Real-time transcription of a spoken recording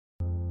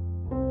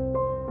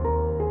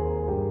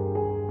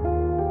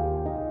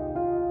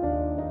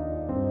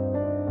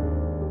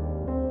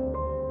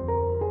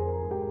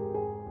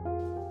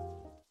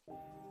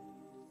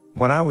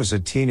When I was a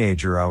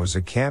teenager, I was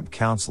a camp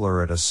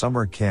counselor at a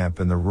summer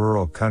camp in the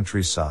rural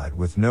countryside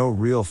with no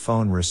real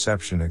phone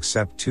reception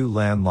except 2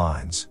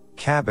 landlines.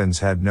 Cabins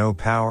had no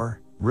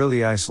power,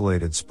 really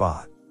isolated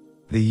spot.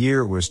 The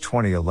year was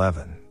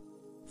 2011.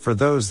 For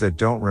those that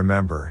don't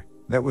remember,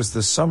 that was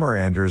the summer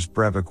Anders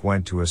Breivik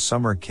went to a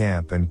summer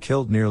camp and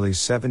killed nearly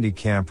 70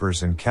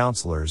 campers and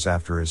counselors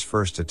after his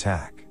first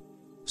attack.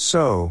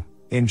 So,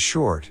 in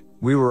short,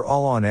 we were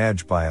all on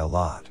edge by a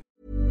lot.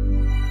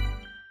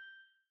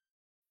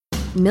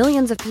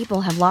 Millions of people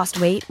have lost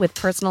weight with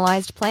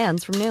personalized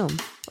plans from Noom.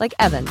 Like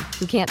Evan,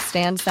 who can't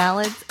stand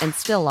salads and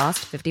still lost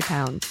 50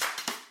 pounds.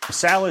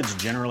 Salads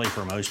generally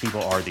for most people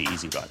are the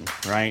easy button,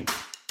 right?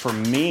 For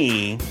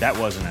me, that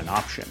wasn't an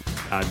option.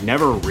 I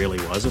never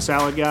really was a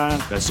salad guy.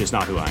 That's just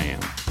not who I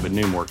am. But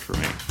Noom worked for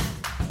me.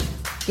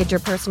 Get your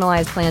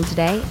personalized plan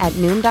today at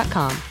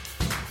Noom.com.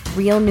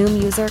 Real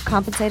Noom user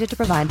compensated to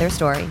provide their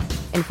story.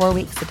 In 4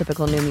 weeks, the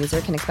typical Noom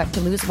user can expect to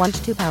lose 1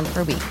 to 2 pounds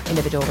per week.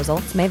 Individual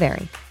results may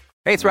vary.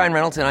 Hey, it's Ryan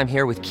Reynolds, and I'm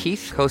here with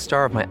Keith,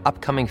 co-star of my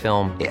upcoming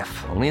film,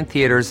 If, only in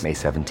theaters May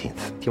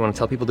 17th. Do you want to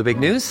tell people the big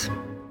news?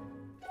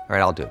 All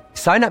right, I'll do it.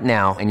 Sign up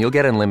now and you'll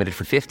get unlimited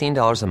for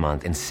 $15 a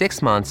month and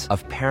 6 months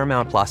of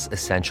Paramount Plus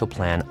Essential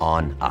Plan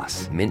on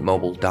us.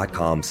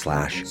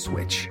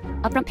 MintMobile.com/switch.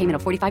 Upfront payment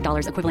of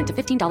 $45 equivalent to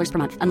 $15 per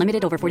month.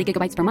 Unlimited over 40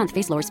 gigabytes per month.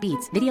 Face lower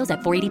speeds. Videos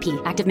at 480p.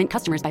 Active Mint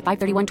customers by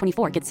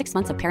 531.24 get 6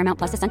 months of Paramount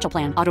Plus Essential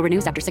Plan. Auto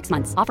renews after 6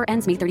 months. Offer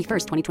ends May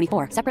 31st,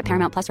 2024. Separate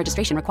Paramount Plus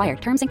registration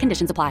required. Terms and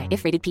conditions apply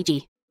if rated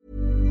PG.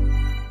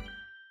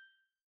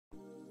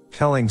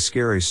 Telling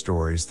scary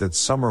stories that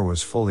summer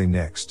was fully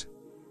nixed.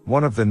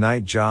 One of the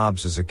night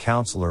jobs as a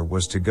counselor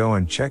was to go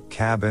and check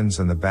cabins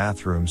and the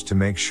bathrooms to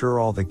make sure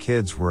all the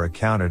kids were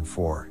accounted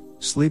for,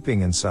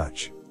 sleeping and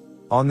such.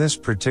 On this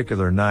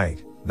particular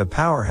night, the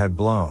power had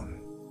blown.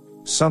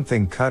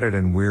 Something cut it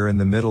and we're in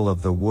the middle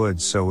of the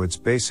woods, so it's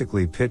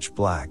basically pitch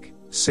black,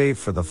 save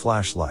for the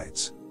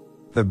flashlights.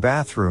 The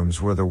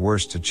bathrooms were the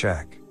worst to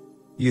check.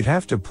 You'd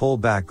have to pull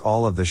back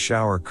all of the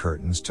shower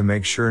curtains to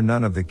make sure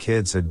none of the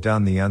kids had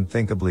done the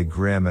unthinkably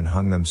grim and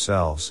hung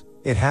themselves.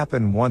 It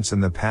happened once in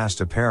the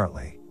past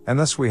apparently, and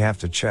thus we have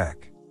to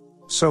check.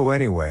 So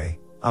anyway,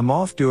 I'm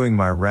off doing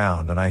my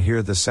round and I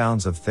hear the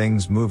sounds of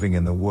things moving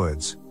in the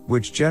woods,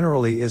 which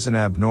generally isn't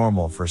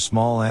abnormal for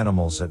small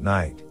animals at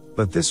night,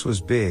 but this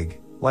was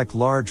big, like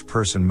large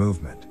person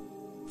movement.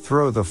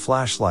 Throw the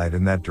flashlight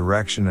in that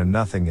direction and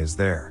nothing is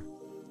there.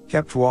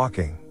 Kept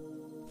walking.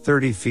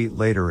 30 feet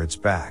later it's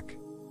back.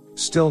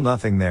 Still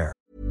nothing there.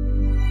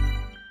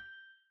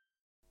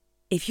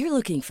 If you're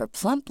looking for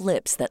plump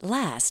lips that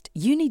last,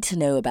 you need to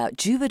know about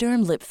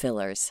Juvederm lip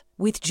fillers.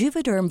 With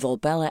Juvederm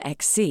Volbella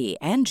XC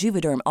and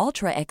Juvederm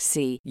Ultra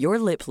XC, your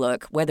lip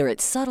look, whether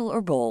it's subtle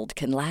or bold,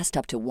 can last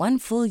up to 1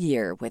 full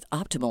year with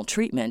optimal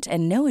treatment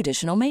and no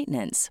additional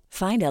maintenance.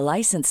 Find a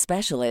licensed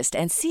specialist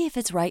and see if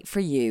it's right for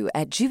you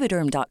at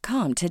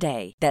Juvederm.com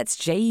today. That's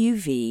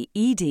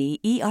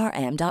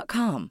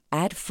JUVEDERM.com.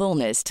 Add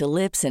fullness to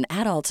lips in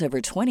adults over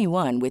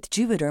 21 with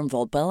Juvederm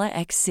Volbella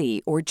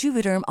XC or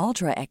Juvederm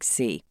Ultra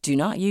XC. Do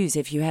not use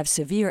if you have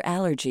severe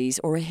allergies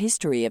or a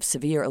history of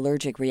severe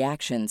allergic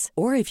reactions,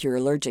 or if you're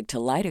allergic to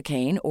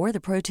lidocaine or the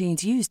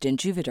proteins used in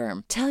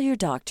Juvederm. Tell your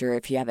doctor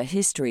if you have a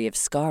history of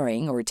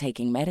scarring or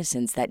taking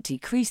medicines that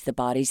decrease the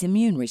body's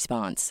immune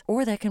response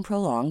or that can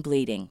prolong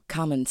bleeding.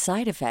 Common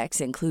side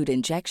effects include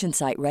injection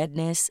site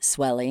redness,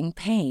 swelling,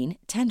 pain,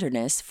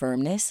 tenderness,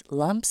 firmness,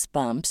 lumps,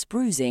 bumps,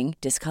 bruising,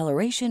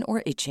 discoloration,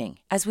 or itching.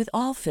 As with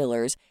all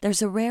fillers,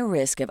 there's a rare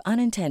risk of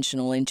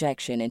unintentional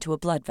injection into a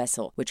blood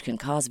vessel, which can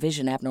cause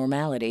vision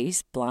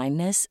abnormalities,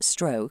 blindness,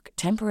 stroke,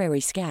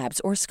 temporary scabs,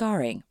 or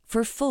scarring.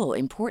 For full,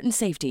 important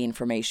safety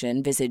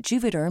information, visit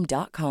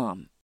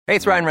Juvederm.com. Hey,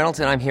 it's Ryan Reynolds,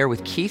 and I'm here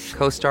with Keith,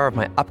 co-star of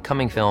my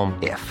upcoming film,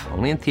 If,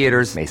 only in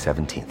theaters May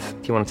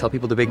 17th. Do you want to tell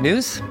people the big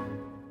news?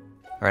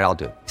 All right, I'll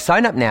do it.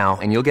 Sign up now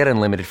and you'll get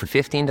unlimited for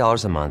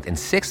 $15 a month and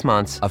 6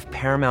 months of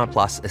Paramount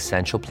Plus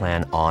Essential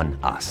Plan on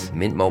us.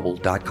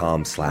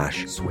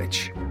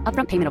 MintMobile.com/switch.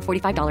 Upfront payment of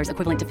 $45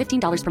 equivalent to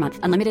 $15 per month.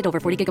 Unlimited over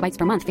 40 gigabytes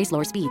per month. Face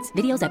lower speeds.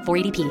 Videos at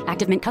 480p.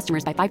 Active Mint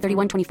customers by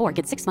 531.24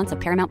 get 6 months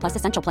of Paramount Plus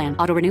Essential Plan.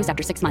 Auto renews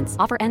after 6 months.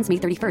 Offer ends May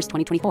 31st,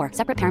 2024.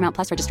 Separate Paramount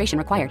Plus registration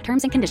required.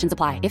 Terms and conditions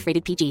apply if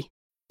rated PG.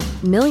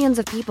 Millions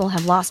of people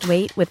have lost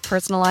weight with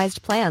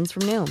personalized plans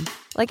from Noom.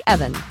 Like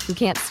Evan, who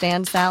can't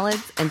stand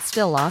salads and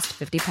still lost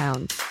 50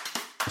 pounds.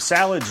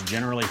 Salads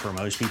generally for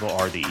most people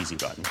are the easy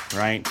button,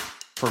 right?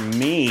 For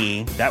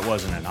me, that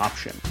wasn't an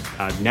option.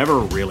 I never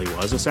really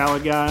was a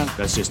salad guy.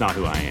 That's just not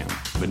who I am.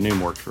 But Noom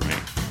worked for me.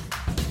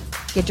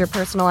 Get your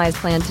personalized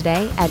plan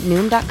today at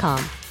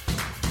Noom.com.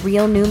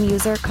 Real Noom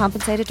user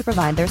compensated to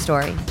provide their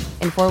story.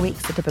 In 4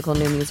 weeks, the typical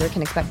Noom user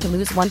can expect to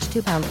lose 1 to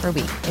 2 pounds per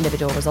week.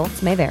 Individual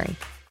results may vary.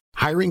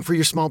 Hiring for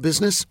your small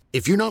business?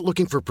 If you're not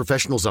looking for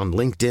professionals on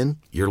LinkedIn,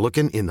 you're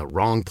looking in the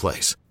wrong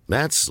place.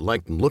 That's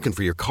like looking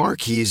for your car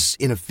keys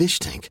in a fish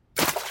tank.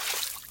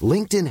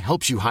 LinkedIn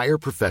helps you hire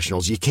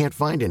professionals you can't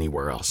find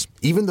anywhere else,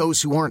 even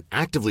those who aren't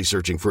actively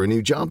searching for a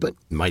new job but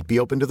might be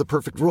open to the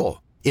perfect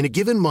role. In a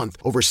given month,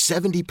 over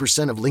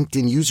 70% of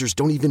LinkedIn users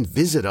don't even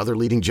visit other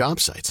leading job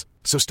sites.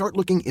 So start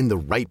looking in the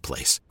right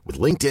place. With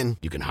LinkedIn,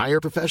 you can hire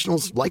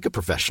professionals like a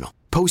professional.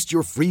 Post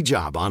your free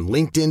job on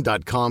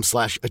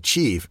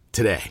linkedin.com/achieve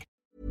today.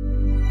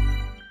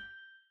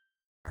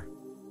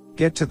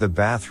 Get to the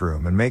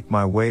bathroom and make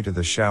my way to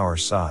the shower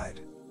side.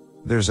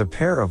 There's a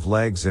pair of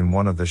legs in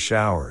one of the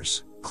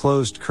showers,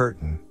 closed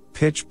curtain,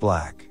 pitch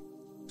black.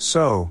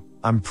 So,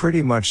 I'm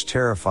pretty much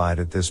terrified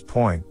at this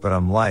point, but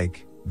I'm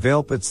like,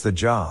 Velp, it's the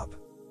job.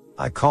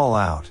 I call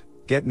out,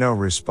 get no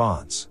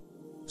response.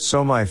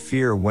 So my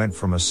fear went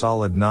from a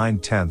solid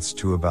 9/10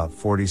 to about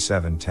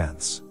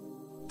 47/10.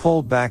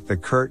 Pulled back the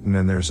curtain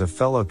and there's a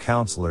fellow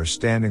counselor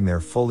standing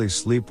there fully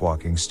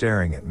sleepwalking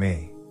staring at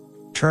me.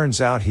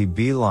 Turns out he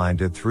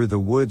beelined it through the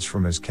woods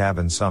from his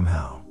cabin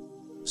somehow.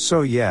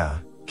 So yeah,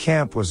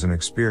 camp was an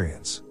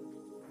experience.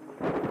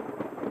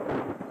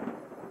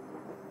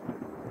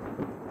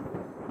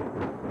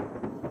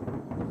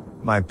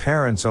 My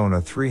parents own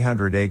a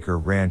 300-acre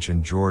ranch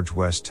in George,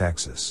 West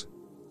Texas.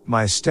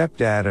 My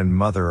stepdad and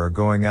mother are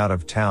going out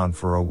of town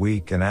for a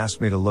week and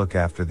asked me to look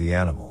after the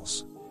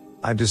animals.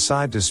 I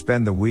decide to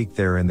spend the week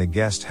there in the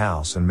guest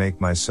house and make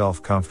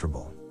myself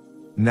comfortable.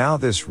 Now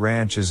this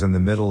ranch is in the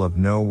middle of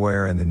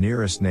nowhere and the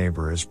nearest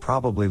neighbor is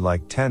probably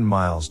like 10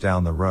 miles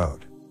down the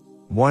road.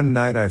 One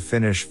night I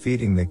finish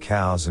feeding the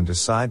cows and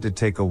decide to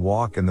take a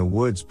walk in the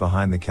woods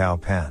behind the cow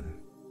pen.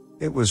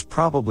 It was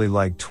probably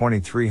like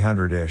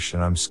 2300-ish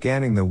and I'm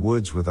scanning the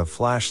woods with a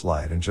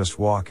flashlight and just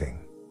walking.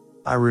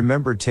 I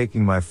remember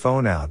taking my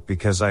phone out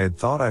because I had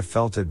thought I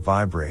felt it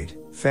vibrate,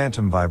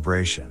 phantom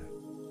vibration.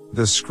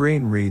 The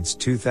screen reads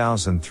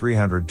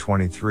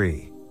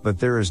 2323, but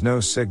there is no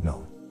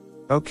signal.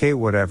 Okay,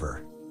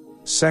 whatever.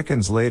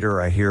 Seconds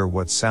later I hear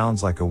what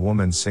sounds like a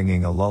woman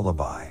singing a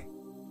lullaby.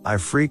 I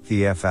freak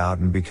the F out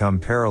and become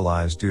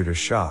paralyzed due to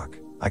shock.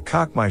 I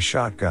cock my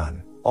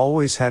shotgun,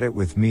 always had it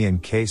with me in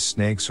case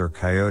snakes or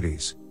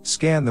coyotes,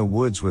 scan the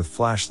woods with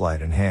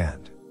flashlight in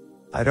hand.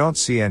 I don't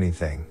see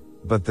anything,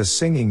 but the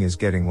singing is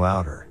getting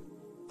louder.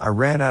 I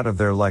ran out of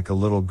there like a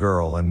little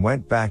girl and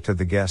went back to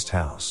the guest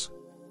house.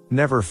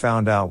 Never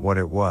found out what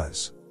it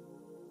was.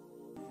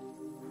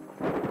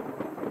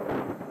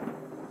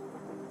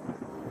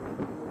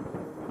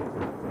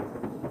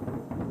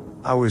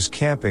 I was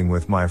camping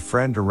with my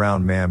friend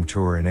around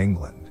Mamtour in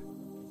England.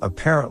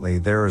 Apparently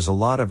there is a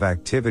lot of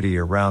activity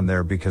around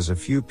there because a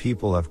few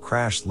people have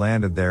crash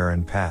landed there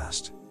and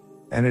passed.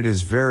 And it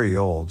is very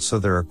old, so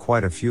there are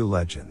quite a few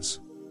legends.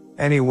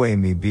 Anyway,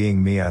 me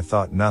being me, I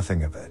thought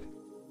nothing of it.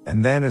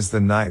 And then as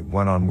the night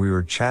went on we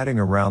were chatting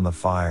around the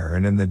fire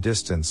and in the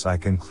distance I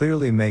can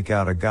clearly make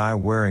out a guy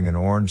wearing an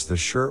orange the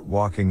shirt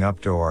walking up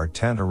to our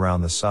tent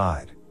around the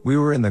side. We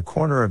were in the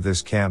corner of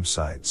this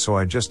campsite, so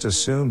I just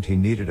assumed he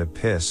needed a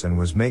piss and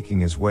was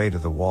making his way to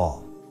the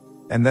wall.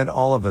 And then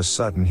all of a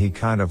sudden he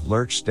kind of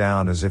lurched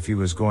down as if he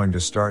was going to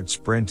start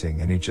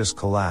sprinting and he just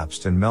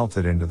collapsed and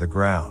melted into the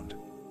ground.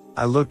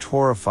 I looked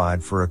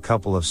horrified for a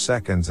couple of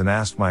seconds and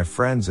asked my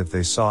friends if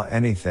they saw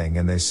anything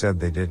and they said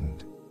they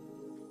didn't.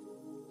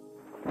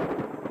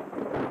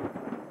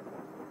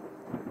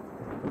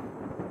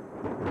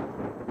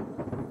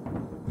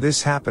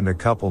 This happened a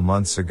couple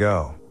months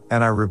ago,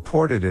 and I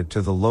reported it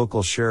to the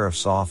local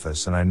sheriff's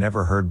office and I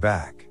never heard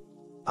back.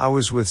 I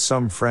was with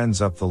some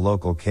friends up the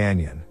local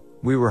canyon.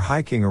 We were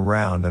hiking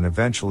around and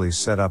eventually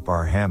set up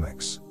our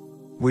hammocks.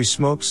 We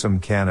smoked some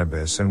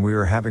cannabis and we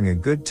were having a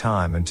good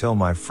time until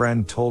my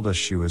friend told us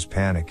she was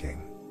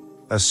panicking.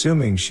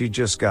 Assuming she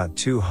just got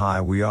too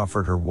high, we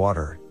offered her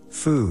water,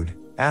 food,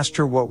 asked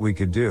her what we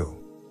could do.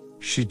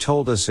 She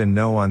told us in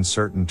no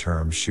uncertain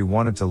terms she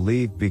wanted to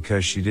leave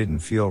because she didn't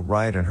feel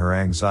right and her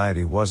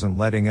anxiety wasn't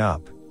letting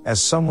up.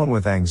 As someone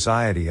with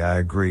anxiety, I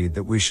agreed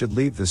that we should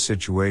leave the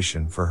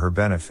situation for her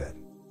benefit.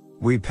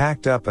 We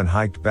packed up and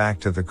hiked back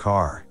to the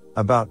car,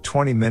 about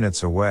 20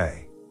 minutes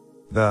away.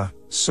 The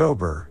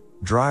sober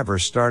driver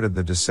started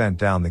the descent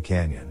down the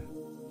canyon.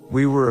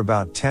 We were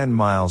about 10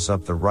 miles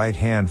up the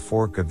right-hand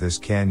fork of this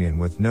canyon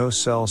with no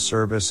cell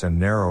service and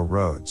narrow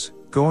roads,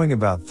 going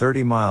about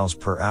 30 miles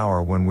per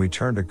hour when we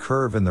turned a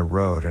curve in the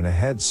road and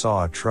ahead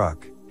saw a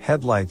truck,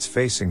 headlights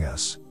facing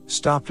us,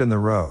 stopped in the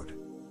road.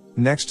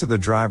 Next to the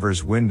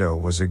driver's window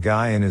was a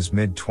guy in his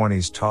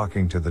mid-20s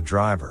talking to the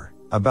driver.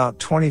 About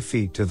 20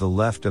 feet to the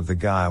left of the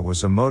guy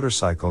was a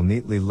motorcycle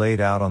neatly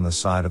laid out on the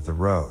side of the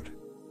road.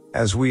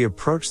 As we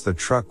approached the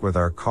truck with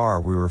our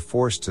car, we were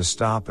forced to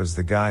stop as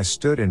the guy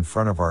stood in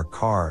front of our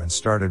car and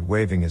started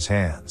waving his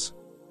hands.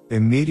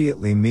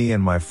 Immediately me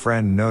and my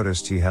friend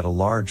noticed he had a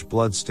large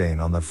bloodstain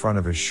on the front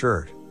of his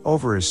shirt,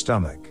 over his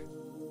stomach.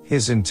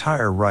 His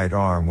entire right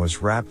arm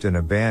was wrapped in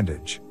a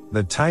bandage,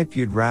 the type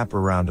you'd wrap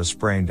around a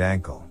sprained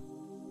ankle.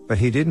 But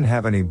he didn't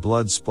have any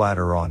blood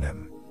splatter on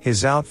him.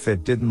 His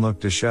outfit didn't look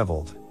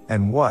disheveled,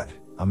 and what,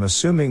 I'm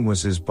assuming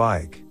was his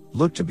bike,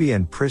 looked to be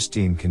in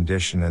pristine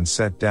condition and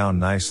set down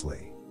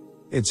nicely.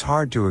 It's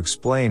hard to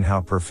explain how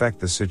perfect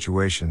the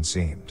situation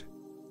seemed.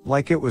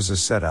 Like it was a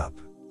setup.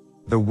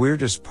 The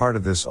weirdest part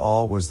of this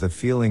all was the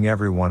feeling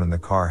everyone in the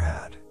car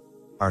had.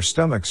 Our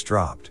stomachs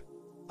dropped.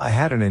 I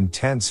had an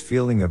intense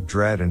feeling of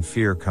dread and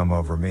fear come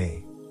over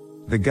me.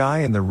 The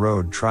guy in the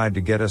road tried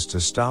to get us to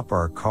stop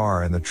our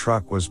car, and the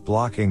truck was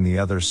blocking the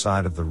other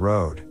side of the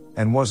road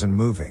and wasn't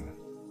moving.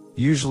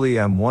 Usually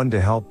I'm one to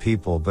help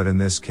people, but in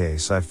this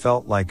case I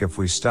felt like if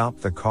we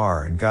stopped the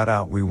car and got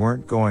out, we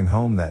weren't going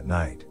home that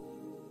night.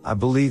 I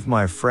believe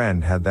my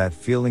friend had that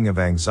feeling of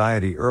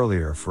anxiety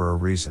earlier for a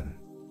reason.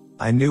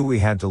 I knew we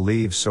had to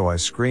leave, so I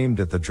screamed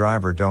at the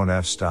driver,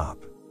 "Don't stop."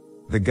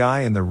 The guy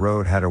in the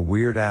road had a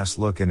weird ass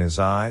look in his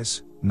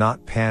eyes,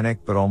 not panic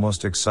but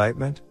almost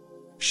excitement.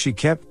 She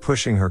kept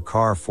pushing her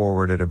car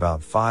forward at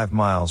about 5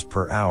 miles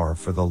per hour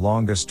for the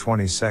longest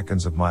 20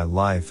 seconds of my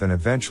life, and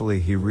eventually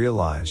he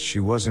realized she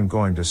wasn't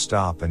going to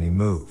stop and he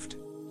moved.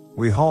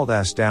 We hauled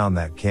ass down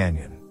that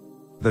canyon.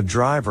 The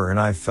driver and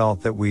I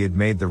felt that we had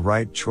made the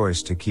right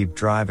choice to keep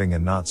driving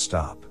and not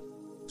stop.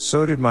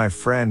 So did my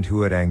friend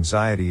who had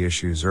anxiety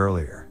issues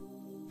earlier.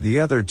 The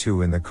other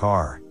two in the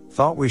car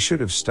thought we should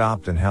have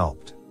stopped and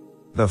helped.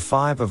 The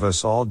 5 of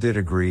us all did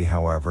agree,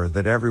 however,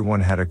 that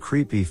everyone had a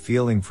creepy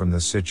feeling from the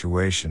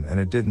situation and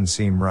it didn't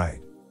seem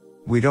right.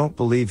 We don't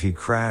believe he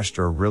crashed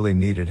or really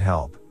needed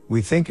help.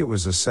 We think it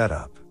was a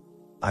setup.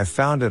 I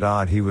found it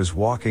odd he was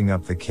walking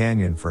up the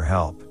canyon for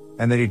help,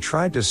 and that he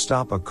tried to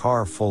stop a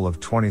car full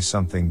of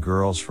 20-something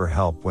girls for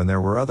help when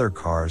there were other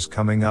cars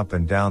coming up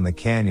and down the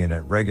canyon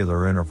at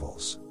regular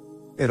intervals.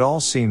 It all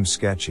seemed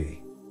sketchy.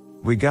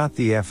 We got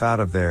the F out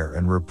of there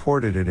and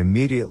reported it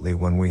immediately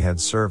when we had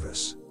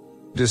service.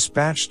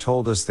 Dispatch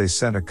told us they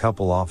sent a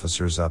couple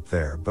officers up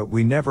there, but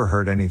we never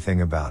heard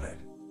anything about it.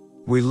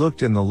 We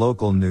looked in the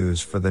local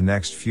news for the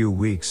next few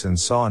weeks and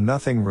saw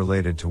nothing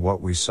related to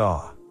what we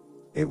saw.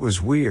 It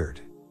was weird.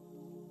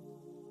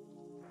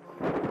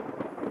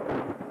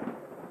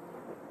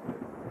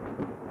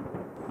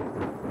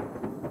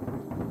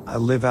 I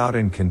live out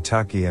in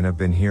Kentucky and have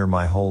been here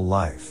my whole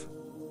life.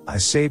 I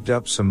saved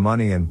up some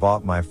money and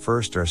bought my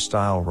first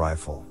AR-style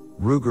rifle,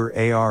 Ruger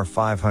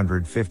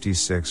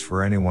AR-556,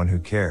 for anyone who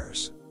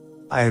cares.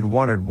 I had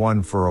wanted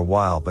one for a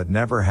while but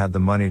never had the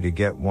money to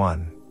get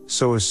one,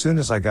 so as soon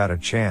as I got a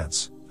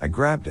chance, I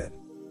grabbed it.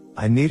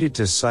 I needed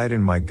to sight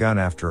in my gun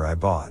after I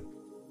bought.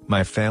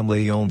 My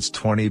family owns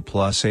 20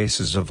 plus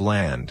acres of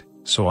land,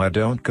 so I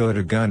don't go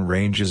to gun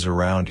ranges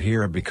around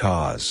here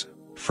because,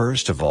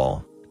 first of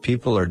all,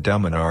 people are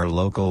dumb and our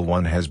local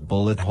one has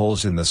bullet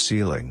holes in the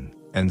ceiling,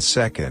 and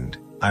second,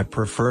 I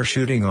prefer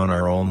shooting on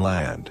our own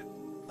land.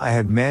 I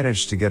had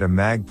managed to get a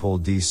Magpul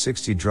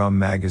D60 drum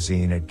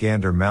magazine at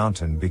Gander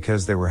Mountain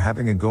because they were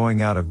having a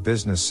going out of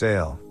business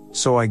sale,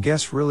 so I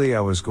guess really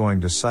I was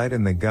going to sight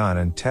in the gun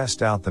and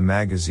test out the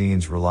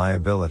magazine's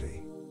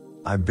reliability.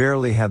 I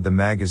barely had the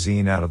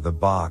magazine out of the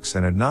box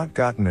and had not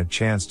gotten a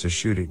chance to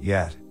shoot it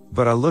yet,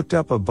 but I looked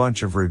up a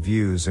bunch of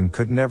reviews and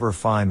could never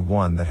find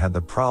one that had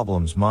the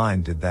problems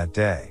mine did that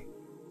day.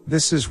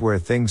 This is where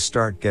things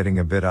start getting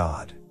a bit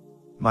odd.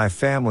 My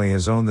family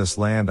has owned this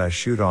land I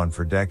shoot on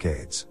for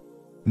decades.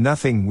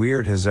 Nothing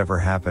weird has ever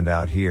happened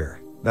out here,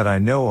 that I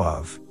know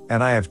of,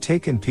 and I have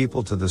taken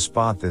people to the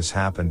spot this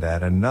happened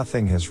at and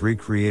nothing has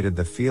recreated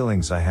the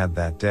feelings I had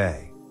that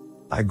day.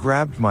 I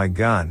grabbed my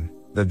gun,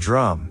 the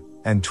drum,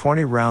 and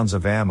 20 rounds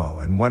of ammo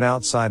and went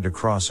outside to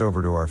cross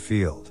over to our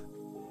field.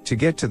 To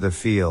get to the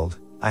field,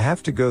 I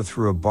have to go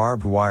through a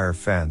barbed wire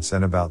fence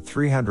and about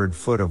 300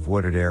 foot of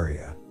wooded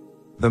area.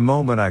 The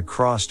moment I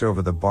crossed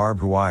over the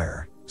barbed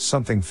wire,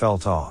 something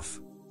felt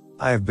off.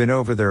 I have been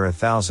over there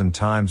 1,000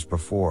 times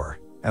before,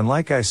 and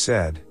like I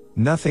said,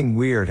 nothing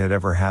weird had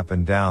ever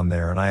happened down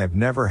there and I have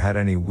never had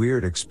any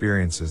weird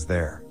experiences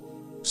there.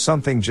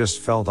 Something just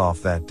felt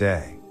off that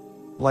day.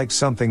 Like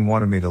something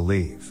wanted me to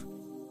leave.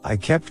 I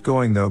kept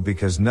going though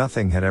because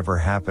nothing had ever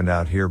happened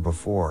out here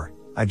before.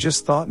 I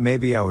just thought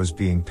maybe I was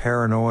being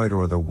paranoid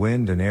or the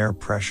wind and air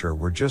pressure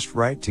were just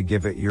right to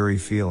give it eerie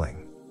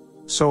feeling.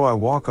 So I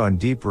walk on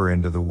deeper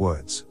into the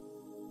woods.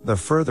 The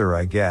further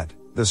I get,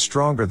 the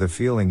stronger the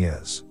feeling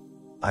is.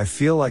 I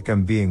feel like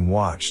I'm being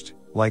watched,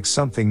 like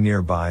something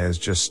nearby is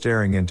just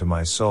staring into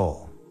my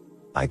soul.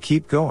 I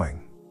keep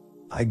going.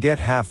 I get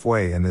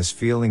halfway and this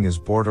feeling is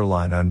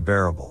borderline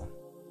unbearable.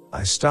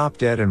 I stop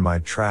dead in my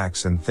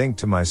tracks and think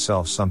to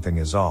myself something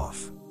is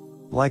off.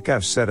 Like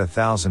I've said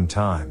 1,000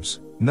 times,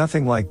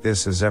 nothing like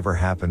this has ever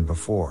happened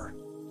before.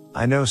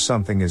 I know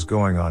something is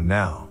going on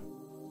now.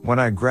 When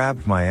I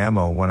grabbed my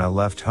ammo when I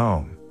left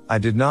home, I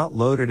did not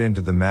load it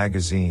into the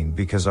magazine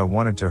because I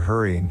wanted to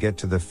hurry and get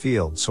to the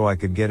field so I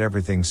could get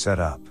everything set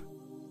up.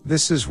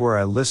 This is where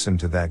I listened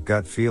to that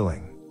gut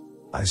feeling.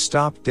 I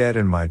stopped dead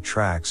in my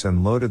tracks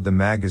and loaded the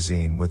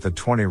magazine with the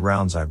 20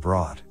 rounds I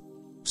brought.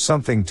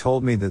 Something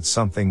told me that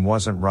something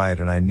wasn't right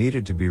and I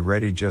needed to be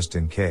ready just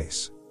in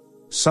case.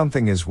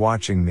 Something is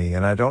watching me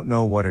and I don't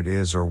know what it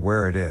is or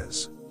where it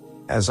is.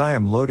 As I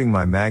am loading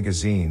my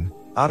magazine,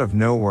 out of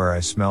nowhere I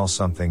smell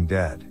something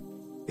dead.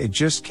 It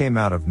just came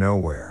out of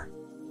nowhere.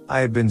 I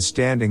had been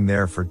standing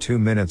there for 2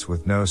 minutes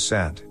with no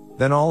scent,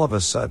 then all of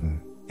a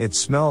sudden, it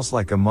smells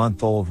like a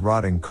month-old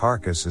rotting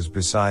carcass is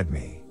beside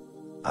me.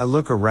 I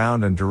look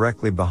around and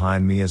directly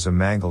behind me is a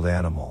mangled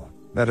animal,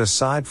 that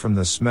aside from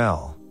the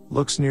smell,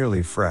 looks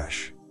nearly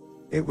fresh.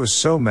 It was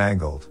so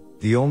mangled,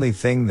 the only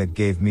thing that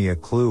gave me a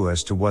clue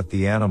as to what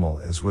the animal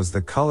is was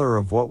the color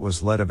of what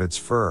was left of its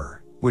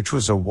fur, which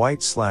was a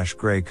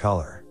white/gray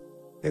color.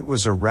 It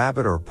was a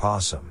rabbit or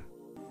possum.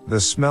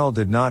 The smell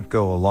did not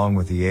go along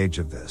with the age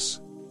of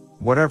this.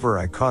 Whatever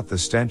I caught the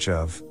stench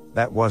of,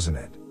 that wasn't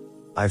it.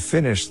 I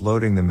finished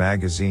loading the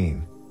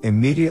magazine,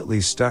 immediately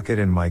stuck it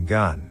in my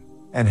gun,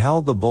 and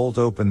held the bolt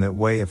open that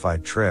way if I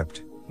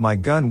tripped, my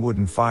gun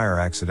wouldn't fire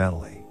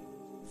accidentally.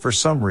 For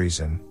some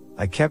reason,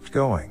 I kept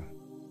going.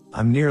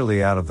 I'm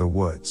nearly out of the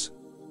woods.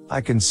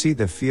 I can see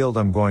the field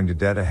I'm going to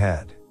dead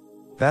ahead.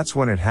 That's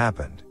when it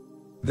happened.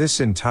 This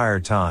entire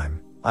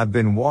time, I've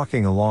been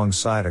walking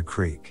alongside a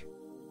creek.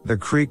 The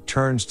creek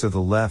turns to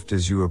the left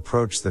as you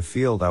approach the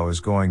field I was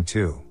going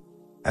to.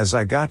 As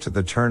I got to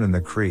the turn in the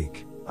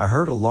creek, I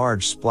heard a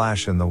large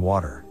splash in the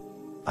water.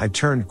 I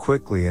turned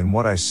quickly and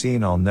what I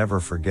seen I'll never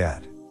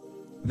forget.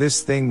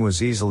 This thing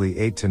was easily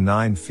 8 to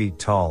 9 feet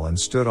tall and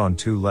stood on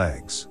 2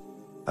 legs.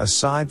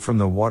 Aside from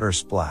the water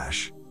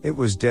splash, it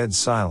was dead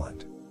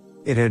silent.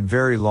 It had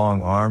very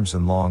long arms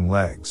and long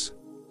legs.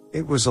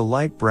 It was a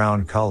light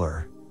brown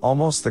color,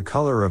 almost the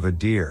color of a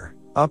deer.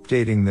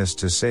 Updating this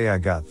to say I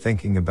got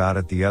thinking about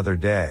it the other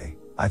day,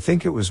 I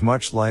think it was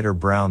much lighter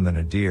brown than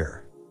a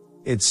deer.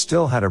 It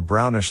still had a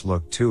brownish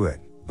look to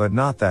it, but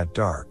not that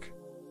dark.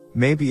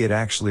 Maybe it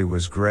actually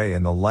was gray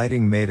and the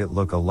lighting made it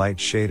look a light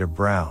shade of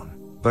brown,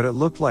 but it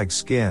looked like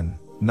skin,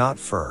 not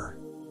fur.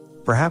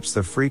 Perhaps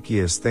the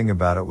freakiest thing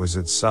about it was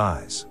its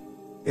size.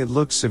 It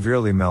looked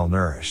severely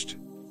malnourished.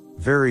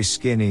 Very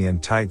skinny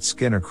and tight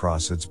skin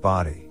across its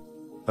body.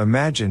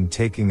 Imagine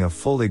taking a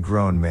fully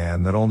grown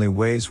man that only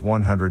weighs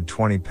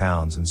 120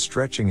 pounds and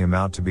stretching him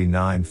out to be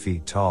 9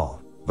 feet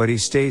tall, but he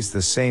stays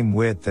the same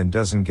width and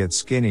doesn't get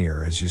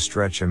skinnier as you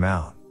stretch him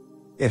out.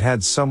 It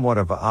had somewhat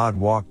of an odd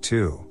walk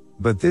too,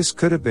 but this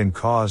could have been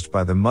caused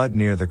by the mud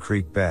near the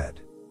creek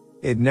bed.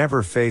 It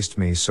never faced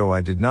me, so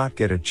I did not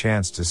get a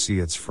chance to see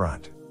its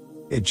front.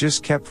 It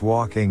just kept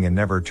walking and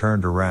never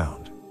turned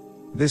around.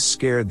 This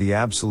scared the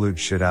absolute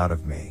shit out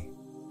of me.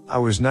 I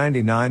was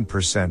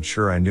 99%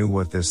 sure I knew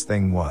what this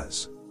thing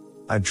was.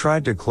 I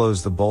tried to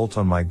close the bolt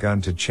on my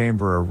gun to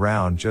chamber a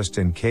round just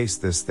in case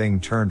this thing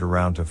turned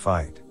around to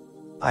fight.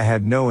 I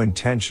had no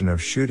intention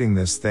of shooting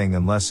this thing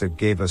unless it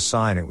gave a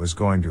sign it was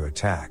going to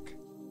attack.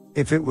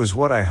 If it was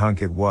what I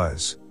hunk it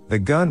was, the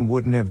gun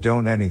wouldn't have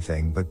done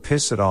anything but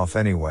piss it off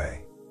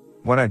anyway.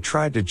 When I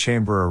tried to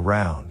chamber a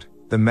round,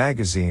 the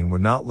magazine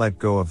would not let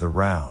go of the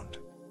round.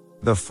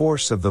 The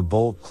force of the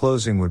bolt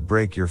closing would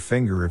break your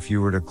finger if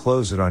you were to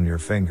close it on your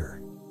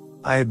finger.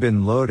 I had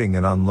been loading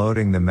and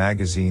unloading the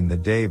magazine the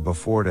day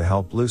before to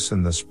help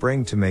loosen the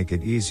spring to make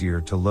it easier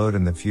to load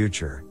in the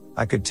future.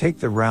 I could take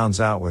the rounds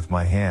out with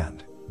my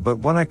hand, but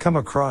when I come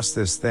across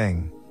this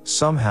thing,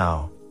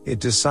 somehow,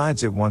 it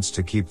decides it wants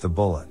to keep the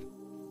bullet.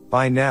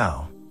 By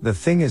now, the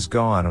thing is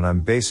gone and I'm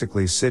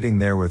basically sitting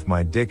there with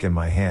my dick in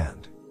my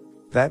hand.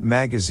 That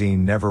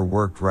magazine never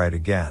worked right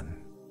again.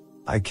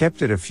 I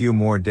kept it a few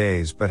more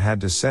days but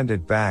had to send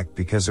it back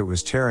because it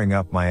was tearing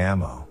up my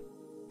ammo.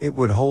 It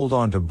would hold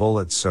on to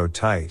bullets so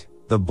tight,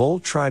 the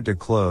bolt tried to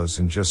close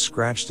and just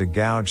scratched a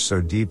gouge so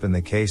deep in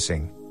the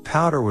casing,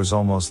 powder was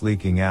almost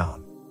leaking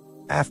out.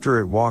 After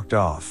it walked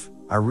off,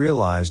 I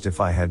realized if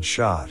I had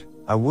shot,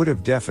 I would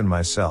have deafened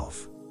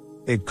myself.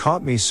 It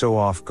caught me so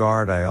off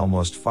guard I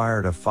almost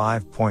fired a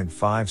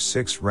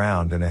 5.56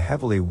 round in a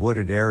heavily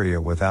wooded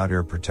area without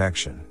ear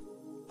protection.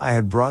 I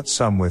had brought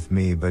some with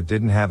me but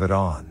didn't have it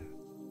on.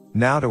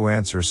 Now to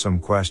answer some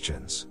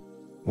questions.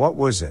 What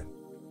was it?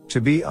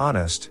 To be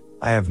honest,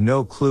 I have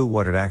no clue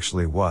what it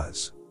actually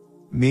was.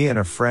 Me and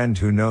a friend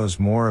who knows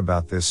more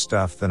about this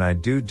stuff than I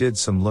do did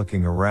some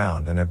looking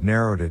around and have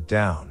narrowed it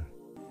down.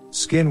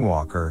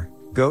 Skinwalker,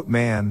 goat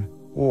man,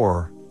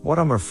 or, what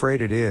I'm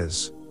afraid it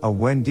is, a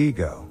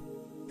Wendigo.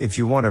 If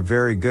you want a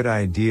very good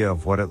idea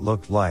of what it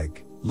looked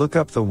like, look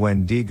up the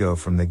Wendigo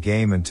from the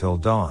game Until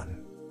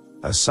Dawn.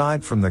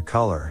 Aside from the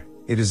color,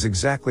 it is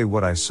exactly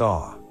what I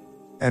saw.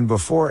 And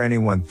before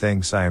anyone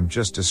thinks I am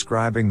just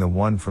describing the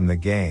one from the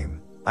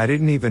game, I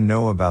didn't even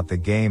know about the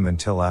game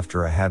until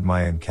after I had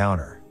my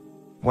encounter.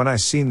 When I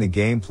seen the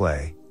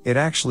gameplay, it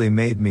actually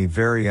made me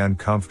very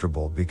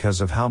uncomfortable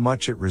because of how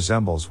much it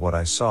resembles what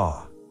I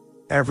saw.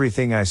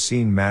 Everything I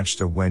seen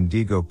matched a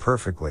Wendigo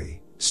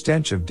perfectly: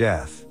 stench of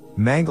death,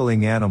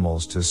 mangling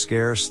animals to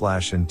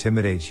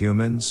scare/intimidate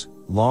humans,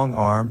 long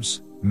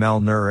arms,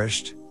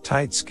 malnourished,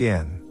 tight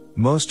skin.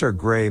 Most are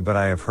gray, but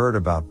I have heard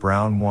about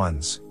brown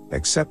ones,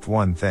 except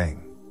one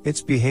thing: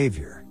 its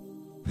behavior.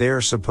 They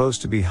are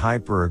supposed to be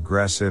hyper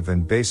aggressive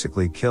and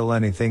basically kill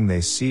anything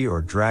they see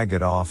or drag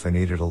it off and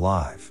eat it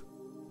alive.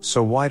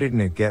 So why didn't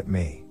it get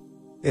me?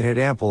 It had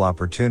ample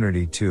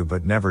opportunity to,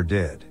 but never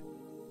did.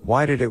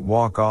 Why did it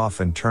walk off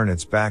and turn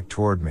its back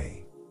toward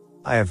me?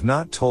 I have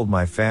not told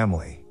my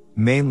family,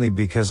 mainly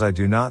because I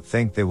do not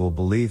think they will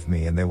believe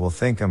me and they will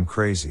think I'm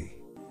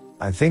crazy.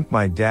 I think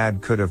my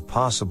dad could have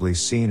possibly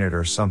seen it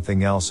or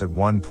something else at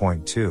one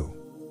point too.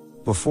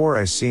 Before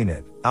I seen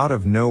it, out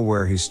of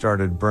nowhere he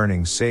started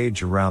burning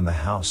sage around the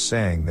house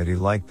saying that he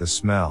liked the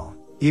smell.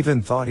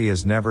 Even thought he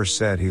has never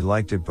said he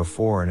liked it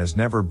before and has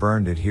never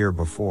burned it here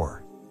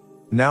before.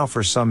 Now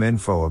for some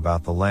info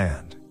about the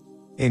land.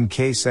 In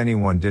case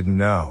anyone didn't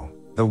know,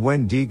 the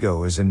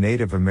Wendigo is a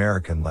Native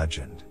American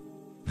legend.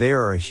 They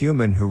are a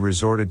human who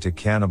resorted to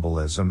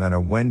cannibalism, and a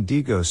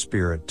Wendigo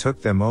spirit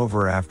took them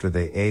over after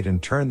they ate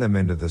and turned them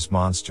into this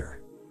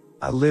monster.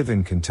 I live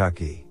in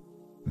Kentucky.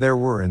 There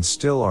were and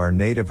still are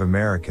Native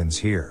Americans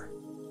here.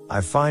 I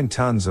find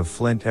tons of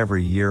flint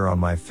every year on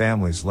my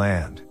family's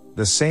land,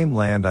 the same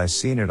land I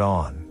seen it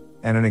on,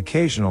 and an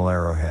occasional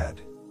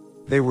arrowhead.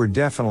 They were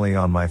definitely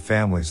on my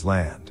family's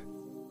land.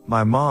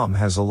 My mom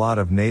has a lot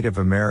of Native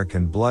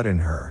American blood in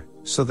her,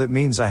 so that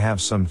means I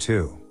have some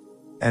too.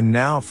 And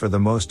now for the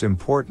most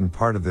important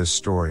part of this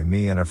story.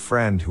 Me and a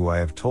friend who I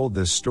have told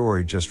this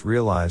story just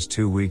realized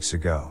 2 weeks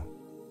ago.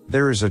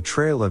 There is a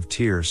Trail of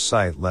Tears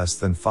site less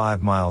than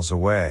 5 miles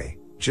away.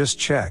 Just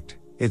checked,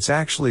 it's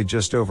actually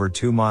just over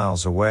 2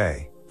 miles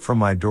away, from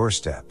my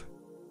doorstep.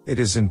 It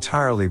is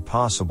entirely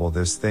possible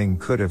this thing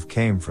could have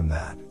came from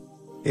that.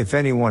 If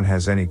anyone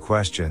has any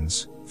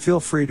questions, feel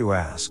free to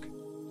ask.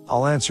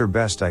 I'll answer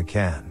best I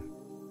can.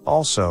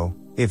 Also,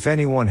 if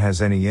anyone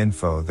has any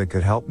info that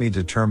could help me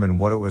determine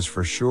what it was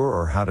for sure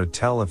or how to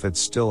tell if it's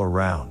still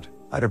around,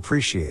 I'd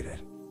appreciate it.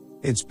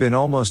 It's been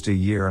almost a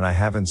year and I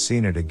haven't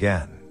seen it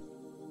again.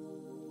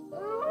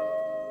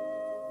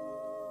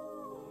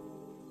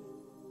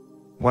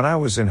 When I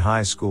was in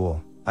high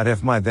school, I'd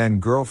have my then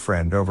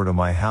girlfriend over to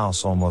my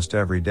house almost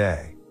every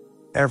day.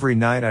 Every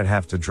night I'd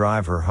have to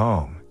drive her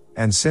home,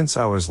 and since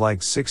I was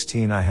like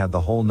 16 I had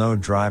the whole no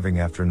driving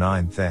after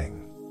 9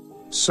 thing.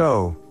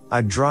 So,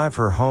 I'd drive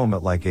her home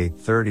at like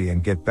 8:30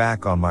 and get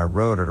back on my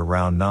road at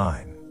around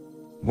 9.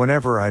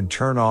 Whenever I'd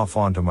turn off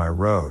onto my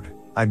road,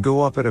 I'd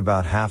go up at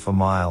about half a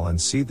mile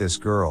and see this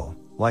girl,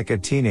 like a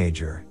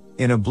teenager,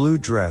 in a blue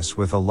dress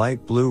with a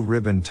light blue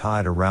ribbon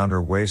tied around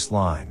her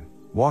waistline,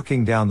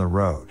 walking down the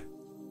road.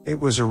 It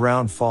was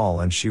around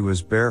fall and she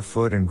was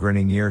barefoot and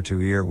grinning ear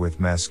to ear with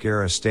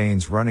mascara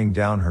stains running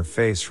down her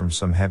face from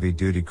some heavy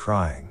duty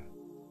crying.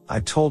 I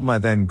told my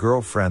then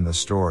girlfriend the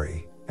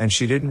story, and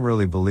she didn't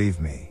really believe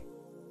me.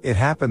 It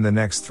happened the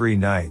next 3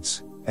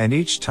 nights, and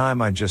each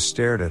time I just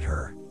stared at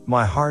her,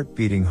 my heart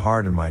beating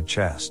hard in my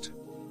chest.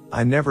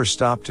 I never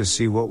stopped to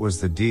see what was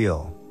the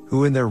deal,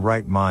 who in their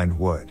right mind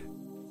would.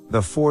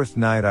 The 4th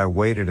night I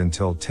waited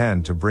until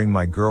 10 to bring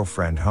my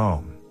girlfriend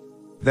home.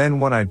 Then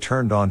when I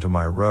turned onto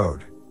my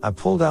road, I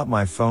pulled out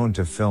my phone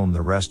to film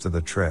the rest of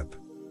the trip.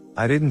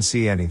 I didn't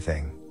see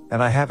anything,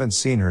 and I haven't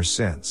seen her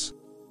since.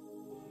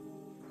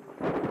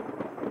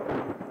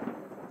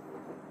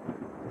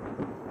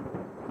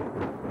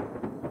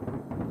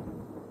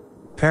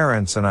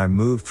 Parents and I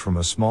moved from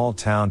a small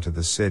town to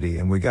the city,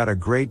 and we got a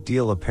great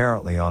deal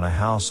apparently on a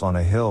house on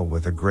a hill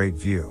with a great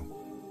view.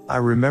 I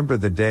remember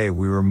the day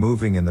we were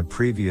moving in. The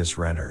previous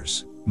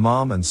renters,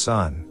 mom and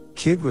son,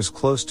 kid was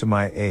close to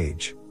my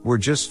age, were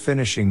just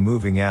finishing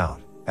moving out,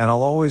 and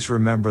I'll always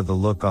remember the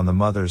look on the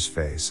mother's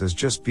face as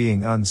just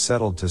being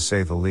unsettled to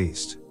say the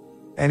least.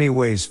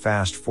 Anyways,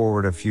 fast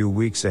forward a few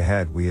weeks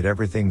ahead, we had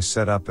everything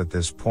set up at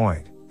this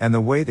point. And the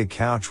way the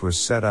couch was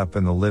set up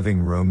in the living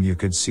room, you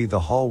could see the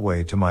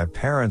hallway to my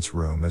parents'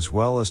 room as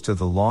well as to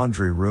the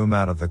laundry room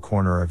out of the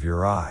corner of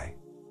your eye.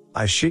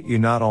 I shit you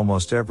not,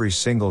 almost every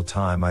single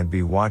time I'd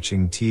be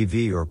watching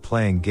TV or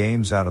playing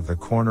games, out of the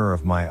corner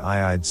of my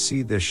eye I'd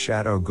see this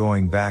shadow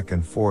going back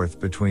and forth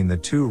between the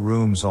 2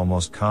 rooms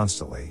almost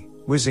constantly,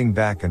 whizzing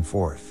back and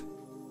forth.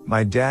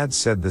 My dad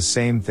said the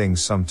same thing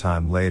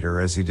sometime later,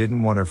 as he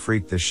didn't want to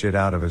freak the shit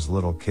out of his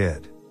little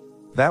kid.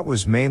 That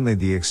was mainly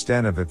the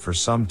extent of it for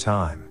some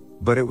time,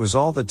 but it was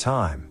all the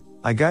time.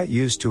 I got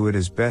used to it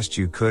as best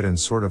you could and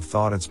sort of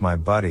thought it's my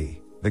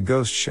buddy, the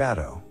ghost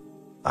shadow.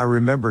 I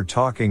remember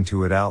talking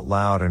to it out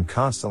loud and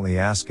constantly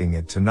asking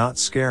it to not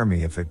scare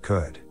me if it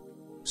could.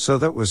 So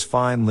that was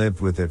fine,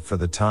 lived with it for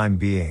the time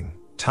being.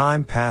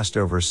 Time passed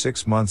over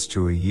 6 months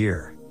to a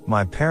year.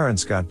 My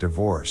parents got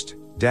divorced,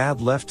 dad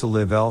left to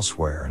live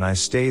elsewhere, and I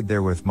stayed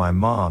there with my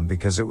mom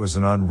because it was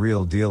an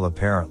unreal deal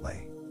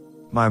apparently.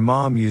 My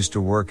mom used to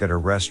work at a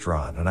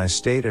restaurant and I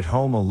stayed at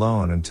home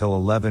alone until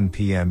 11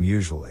 p.m.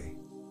 usually.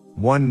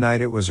 One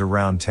night it was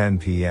around 10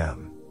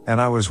 p.m.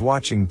 and I was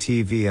watching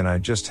TV and I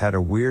just had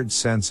a weird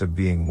sense of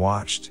being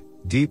watched,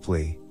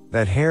 deeply,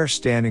 that hair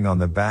standing on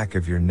the back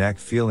of your neck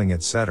feeling,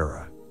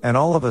 etc. And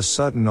all of a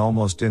sudden,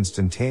 almost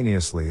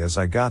instantaneously as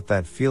I got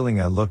that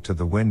feeling, I looked to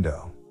the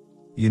window.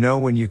 You know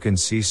when you can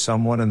see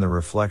someone in the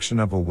reflection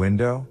of a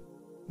window?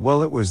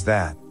 Well, it was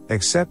that.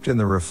 Except in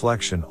the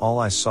reflection all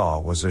I saw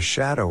was a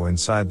shadow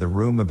inside the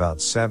room about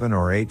 7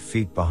 or 8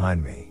 feet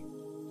behind me.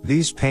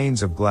 These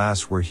panes of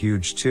glass were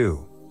huge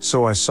too,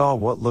 so I saw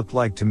what looked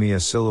like to me a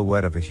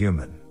silhouette of a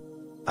human.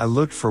 I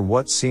looked for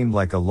what seemed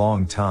like a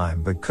long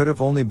time but could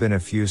have only been a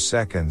few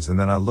seconds, and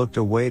then I looked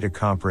away to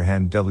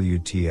comprehend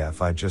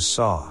WTF I just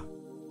saw.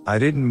 I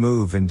didn't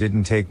move and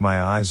didn't take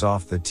my eyes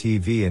off the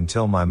TV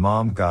until my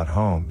mom got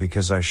home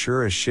because I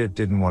sure as shit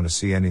didn't want to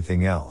see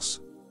anything else.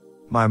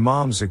 My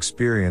mom's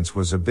experience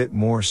was a bit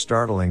more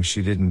startling.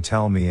 She didn't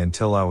tell me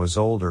until I was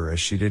older, as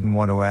she didn't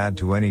want to add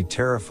to any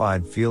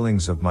terrified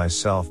feelings of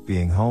myself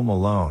being home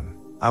alone.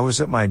 I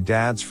was at my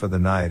dad's for the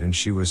night and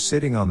she was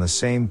sitting on the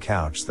same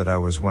couch that I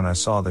was when I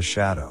saw the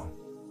shadow.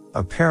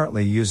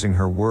 Apparently, using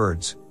her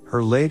words,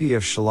 her Lady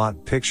of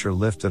Shalott picture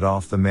lifted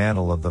off the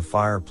mantel of the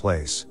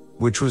fireplace,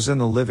 which was in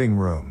the living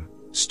room,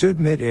 stood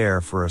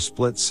mid-air for a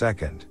split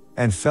second,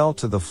 and fell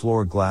to the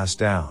floor glass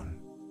down.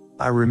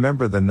 I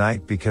remember the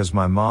night because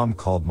my mom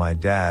called my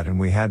dad and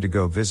we had to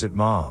go visit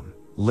mom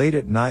late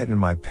at night, and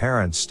my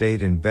parents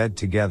stayed in bed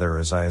together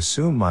as I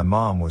assumed my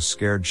mom was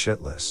scared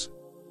shitless.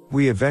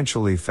 We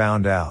eventually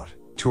found out,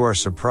 to our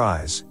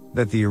surprise,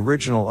 that the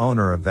original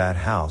owner of that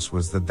house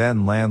was the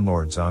then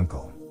landlord's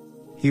uncle.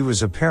 He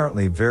was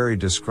apparently very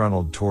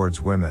disgruntled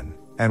towards women,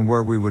 and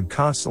where we would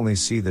constantly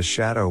see the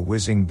shadow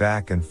whizzing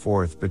back and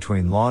forth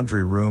between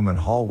laundry room and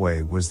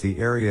hallway was the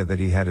area that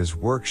he had his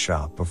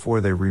workshop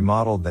before they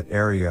remodeled that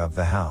area of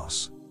the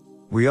house.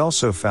 We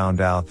also found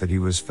out that he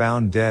was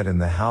found dead in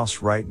the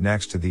house right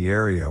next to the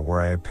area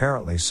where I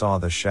apparently saw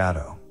the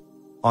shadow.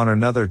 On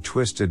another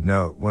twisted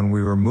note, when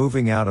we were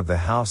moving out of the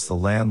house, the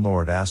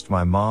landlord asked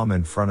my mom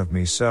in front of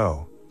me,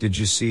 "So, did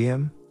you see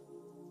him?"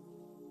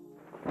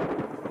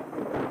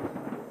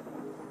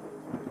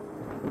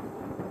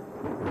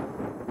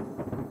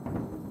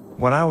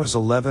 When I was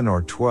 11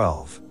 or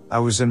 12, I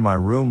was in my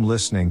room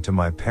listening to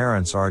my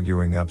parents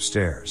arguing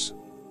upstairs.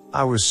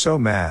 I was so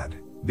mad,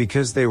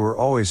 because they were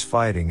always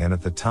fighting, and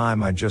at the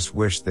time I just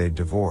wished they'd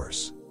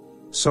divorce.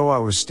 So I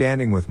was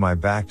standing with my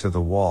back to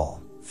the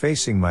wall,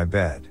 facing my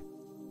bed.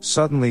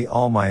 Suddenly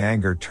all my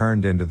anger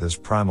turned into this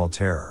primal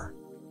terror.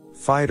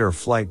 Fight or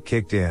flight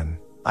kicked in.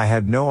 I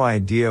had no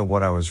idea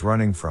what I was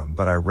running from,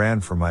 but I ran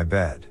for my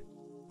bed.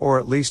 Or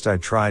at least I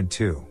tried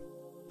to.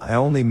 I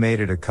only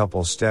made it a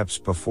couple steps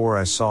before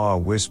I saw a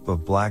wisp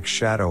of black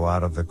shadow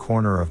out of the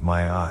corner of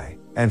my eye,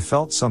 and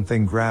felt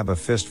something grab a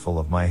fistful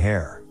of my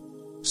hair.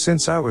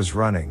 Since I was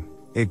running,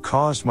 it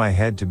caused my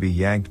head to be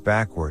yanked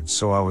backwards,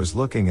 so I was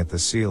looking at the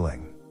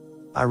ceiling.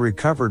 I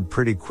recovered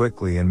pretty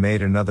quickly and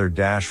made another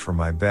dash for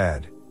my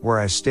bed, where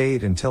I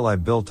stayed until I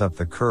built up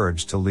the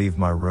courage to leave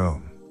my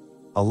room.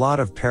 A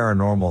lot of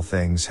paranormal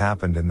things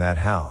happened in that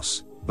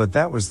house, but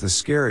that was the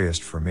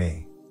scariest for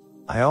me.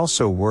 I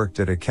also worked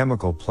at a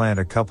chemical plant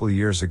a couple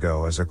years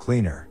ago as a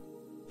cleaner.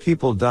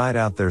 People died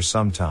out there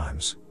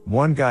sometimes,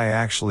 one guy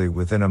actually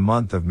within a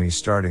month of me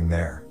starting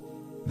there.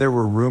 There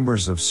were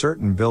rumors of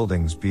certain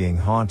buildings being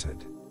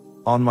haunted.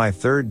 On my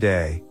first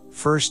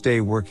day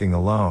working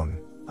alone,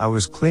 I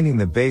was cleaning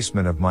the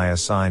basement of my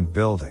assigned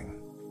building.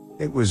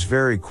 It was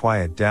very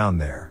quiet down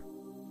there.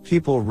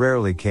 People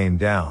rarely came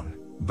down,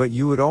 but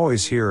you would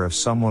always hear if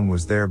someone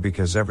was there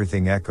because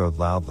everything echoed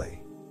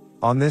loudly.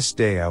 On this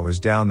day I was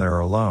down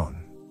there alone.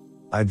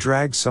 I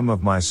dragged some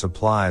of my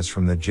supplies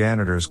from the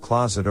janitor's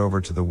closet over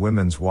to the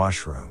women's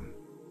washroom.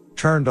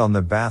 Turned on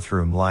the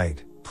bathroom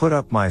light, put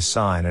up my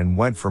sign, and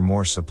went for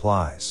more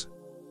supplies.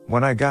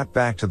 When I got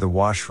back to the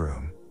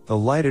washroom, the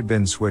light had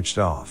been switched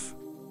off.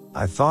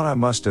 I thought I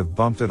must have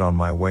bumped it on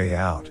my way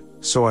out,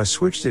 so I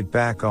switched it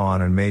back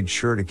on and made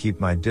sure to keep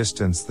my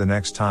distance the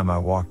next time I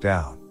walked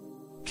out.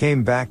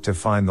 Came back to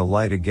find the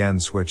light again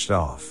switched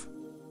off.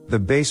 The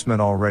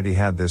basement already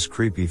had this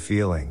creepy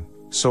feeling,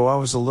 so I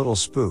was a little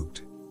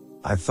spooked.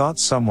 I thought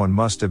someone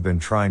must have been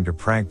trying to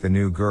prank the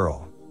new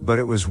girl, but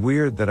it was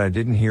weird that I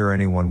didn't hear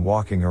anyone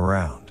walking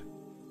around.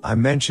 I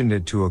mentioned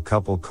it to a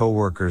couple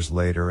coworkers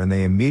later and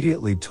they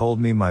immediately told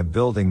me my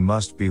building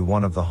must be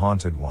one of the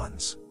haunted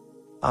ones.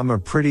 I'm a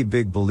pretty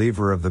big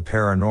believer of the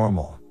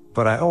paranormal,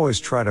 but I always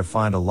try to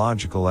find a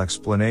logical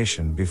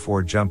explanation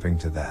before jumping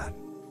to that.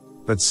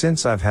 But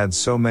since I've had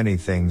so many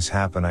things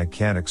happen I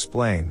can't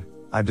explain,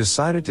 I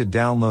decided to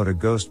download a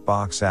ghost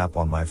box app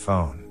on my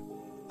phone.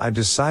 I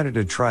decided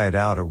to try it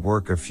out at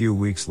work a few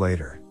weeks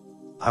later.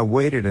 I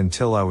waited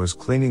until I was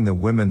cleaning the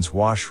women's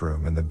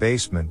washroom in the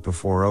basement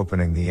before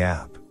opening the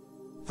app.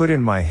 Put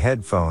in my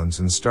headphones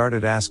and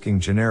started asking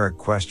generic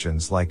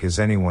questions like, "Is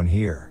anyone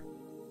here?"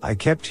 I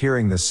kept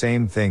hearing the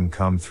same thing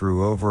come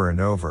through over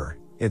and over.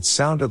 It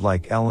sounded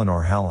like Ellen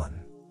or Helen.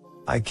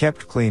 I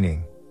kept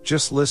cleaning,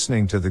 just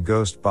listening to the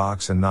ghost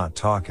box and not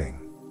talking.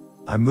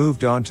 I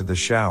moved on to the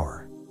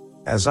shower.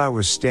 As I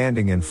was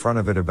standing in front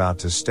of it about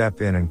to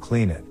step in and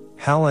clean it,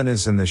 "Helen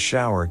is in the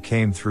shower"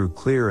 came through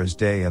clear as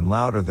day and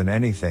louder than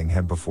anything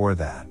had before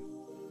that.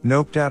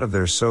 Noped out of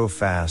there so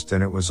fast,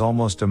 and it was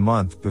almost a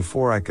month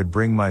before I could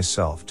bring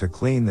myself to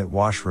clean that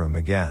washroom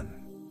again.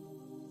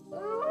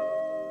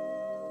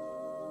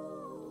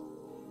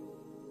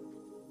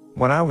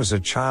 When I was a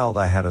child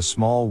I had a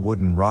small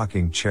wooden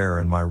rocking chair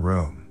in my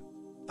room.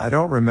 I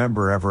don't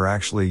remember ever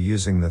actually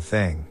using the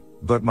thing,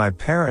 but my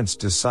parents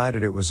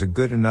decided it was a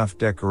good enough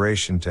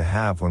decoration to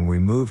have when we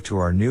moved to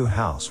our new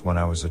house when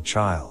I was a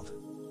child.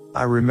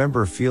 I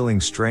remember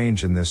feeling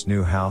strange in this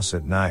new house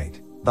at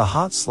night, the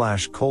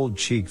hot/cold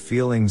cheek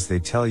feelings they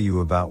tell you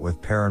about with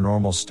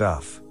paranormal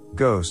stuff,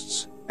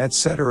 ghosts,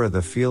 etc.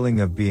 The feeling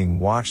of being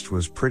watched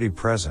was pretty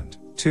present,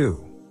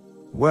 too.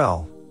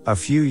 Well, A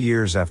few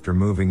years after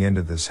moving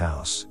into this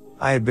house,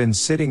 I had been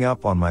sitting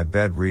up on my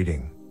bed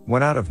reading,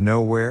 when out of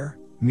nowhere,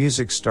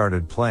 music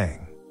started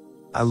playing.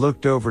 I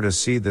looked over to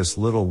see this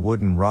little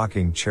wooden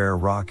rocking chair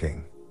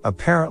rocking.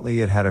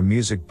 Apparently it had a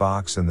music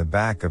box in the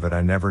back of it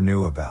I never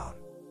knew about.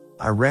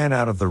 I ran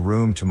out of the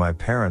room to my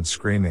parents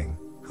screaming,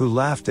 who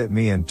laughed at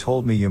me and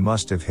told me you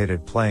must have hit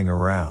it playing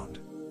around.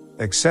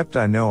 Except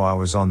I know I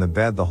was on the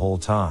bed the whole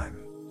time.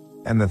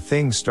 And the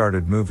thing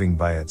started moving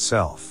by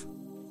itself.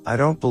 I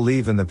don't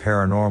believe in the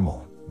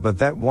paranormal, but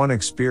that one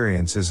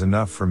experience is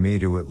enough for me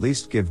to at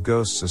least give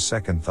ghosts a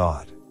second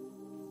thought.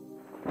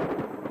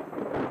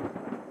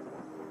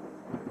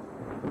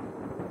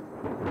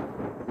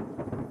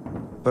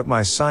 But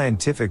my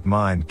scientific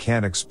mind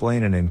can't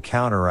explain an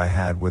encounter I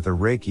had with a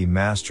Reiki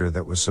master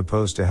that was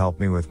supposed to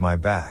help me with my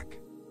back.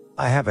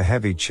 I have a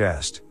heavy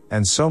chest,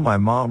 and so my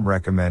mom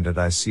recommended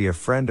I see a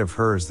friend of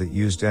hers that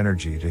used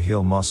energy to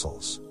heal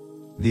muscles.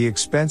 The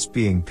expense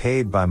being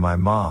paid by my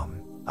mom,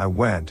 I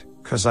went,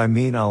 'cause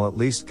I'll at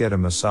least get a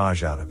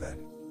massage out of it.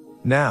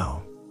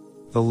 Now,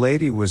 the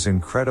lady was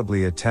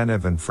incredibly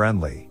attentive and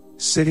friendly,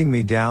 sitting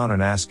me down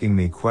and asking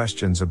me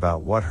questions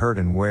about what hurt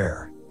and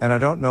where, and I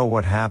don't know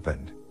what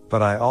happened,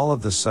 but I all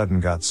of a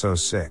sudden got so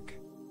sick.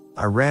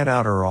 I ran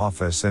out her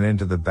office and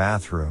into the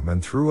bathroom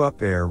and threw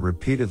up air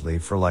repeatedly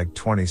for like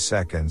 20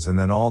 seconds, and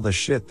then all the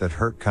shit that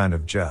hurt kind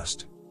of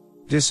just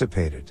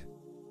dissipated.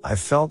 I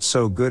felt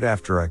so good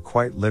after I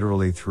quite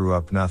literally threw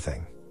up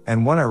nothing,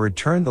 and when I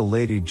returned the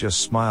lady just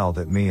smiled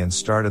at me and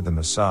started the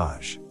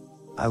massage.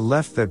 I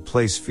left that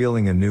place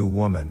feeling a new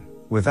woman,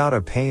 without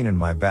a pain in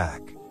my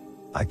back.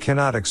 I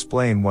cannot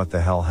explain what the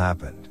hell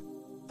happened.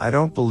 I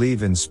don't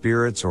believe in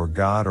spirits or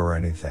God or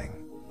anything,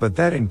 but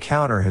that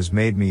encounter has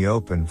made me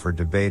open for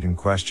debate and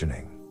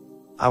questioning.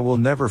 I will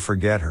never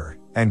forget her,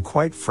 and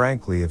quite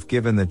frankly, if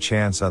given the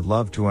chance, I'd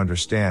love to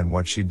understand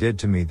what she did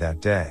to me that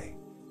day.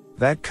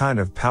 That kind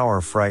of power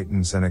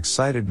frightens and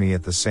excited me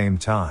at the same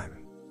time.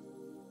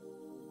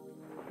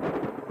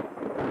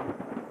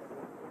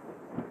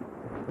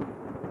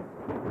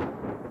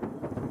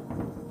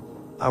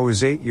 I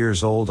was 8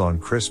 years old on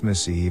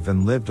Christmas Eve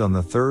and lived on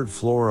the 3rd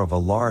floor of a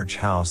large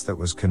house that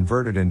was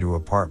converted into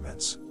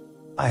apartments.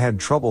 I had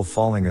trouble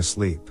falling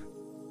asleep.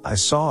 I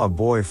saw a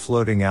boy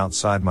floating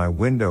outside my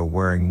window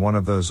wearing one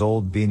of those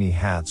old beanie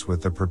hats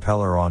with the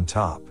propeller on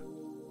top.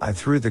 I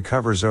threw the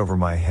covers over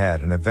my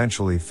head and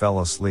eventually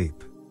fell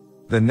asleep.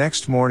 The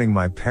next morning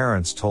my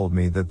parents told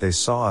me that they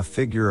saw a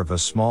figure of a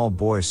small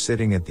boy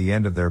sitting at the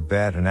end of their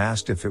bed and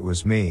asked if it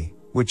was me,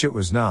 which it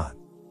was not.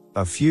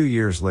 A few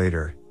years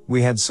later,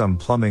 we had some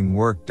plumbing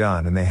work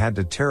done and they had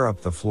to tear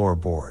up the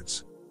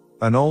floorboards.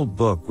 An old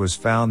book was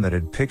found that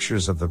had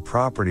pictures of the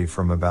property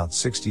from about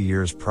 60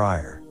 years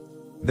prior.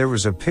 There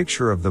was a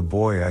picture of the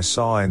boy I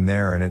saw in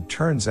there, and it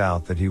turns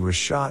out that he was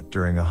shot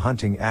during a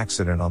hunting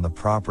accident on the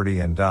property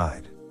and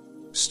died.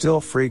 Still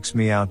freaks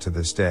me out to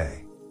this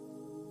day.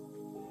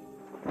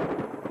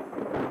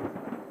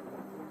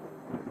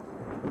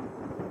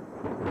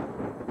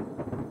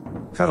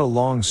 Cut a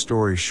long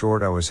story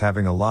short, I was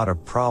having a lot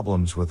of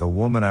problems with a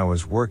woman I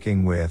was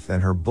working with,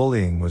 and her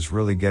bullying was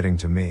really getting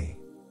to me.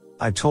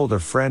 I told a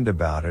friend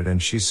about it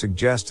and she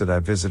suggested I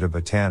visit a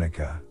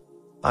botanica.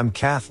 I'm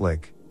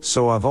Catholic,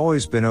 so I've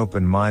always been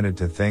open-minded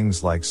to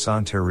things like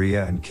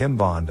Santeria and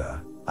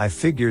Kimbanda. I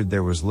figured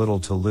there was little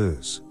to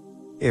lose.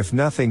 If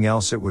nothing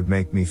else, it would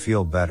make me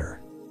feel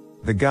better.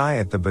 The guy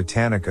at the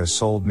botanica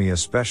sold me a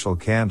special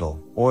candle,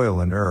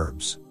 oil and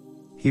herbs.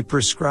 He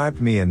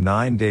prescribed me a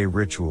 9-day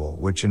ritual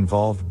which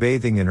involved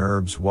bathing in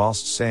herbs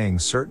whilst saying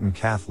certain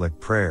Catholic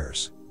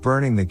prayers,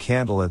 burning the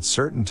candle at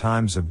certain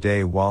times of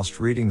day whilst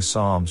reading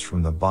Psalms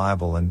from the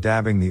Bible, and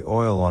dabbing the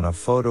oil on a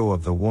photo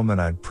of the woman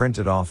I'd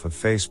printed off of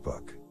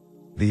Facebook.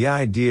 The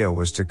idea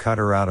was to cut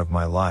her out of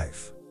my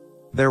life.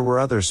 There were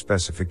other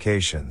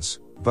specifications,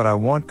 but I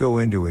won't go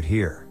into it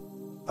here.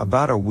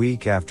 About a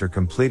week after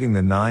completing the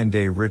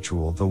 9-day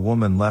ritual, the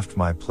woman left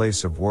my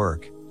place of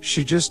work.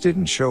 She just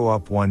didn't show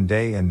up one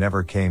day and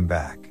never came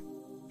back.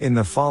 In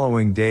the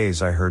following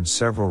days I heard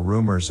several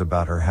rumors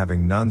about her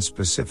having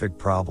non-specific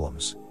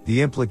problems,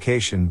 the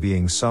implication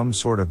being some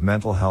sort of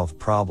mental health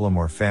problem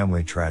or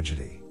family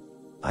tragedy.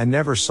 I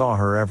never saw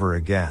her ever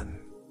again.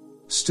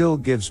 Still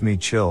gives me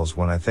chills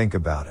when I think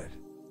about it.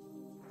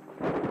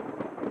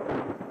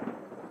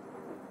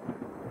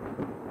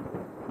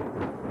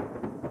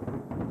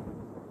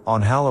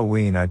 On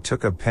Halloween, I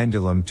took a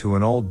pendulum to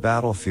an old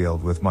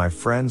battlefield with my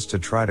friends to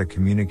try to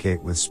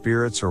communicate with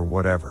spirits or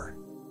whatever.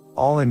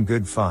 All in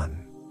good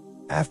fun.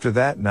 After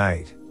that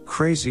night,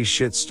 crazy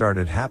shit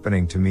started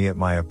happening to me at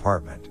my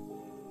apartment.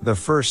 The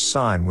first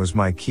sign was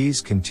my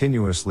keys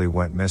continuously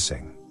went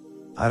missing.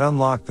 I'd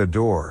unlock the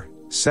door,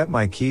 set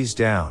my keys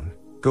down,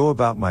 go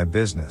about my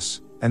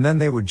business, and then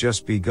they would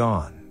just be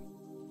gone.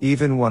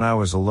 Even when I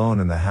was alone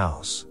in the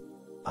house.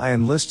 I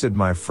enlisted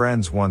my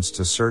friends once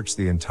to search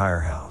the entire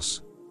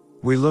house.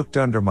 We looked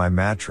under my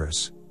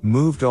mattress,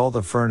 moved all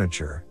the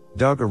furniture,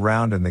 dug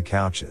around in the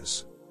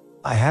couches.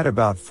 I had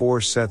about 4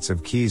 sets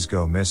of keys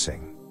go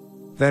missing.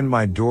 Then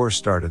my door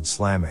started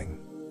slamming.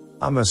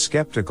 I'm a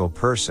skeptical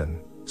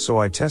person, so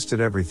I tested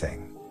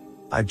everything.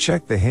 I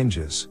checked the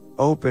hinges,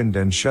 opened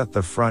and shut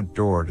the front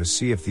door to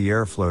see if the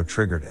airflow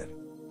triggered it.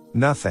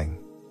 Nothing.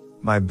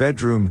 My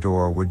bedroom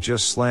door would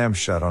just slam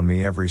shut on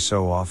me every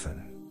so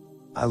often.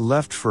 I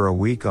left for a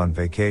week on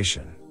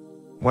vacation.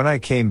 When I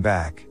came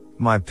back,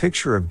 my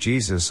picture of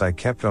Jesus I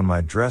kept on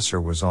my dresser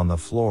was on the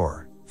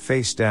floor,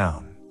 face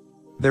down.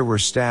 There were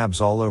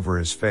stabs all over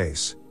his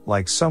face,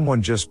 like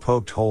someone just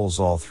poked holes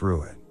all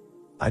through it.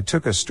 I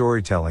took a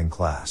storytelling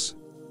class.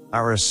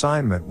 Our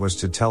assignment was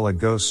to tell a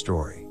ghost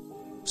story.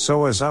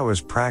 So as I was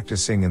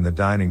practicing in the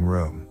dining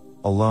room,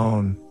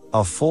 alone,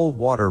 a full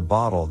water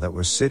bottle that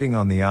was sitting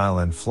on the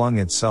island flung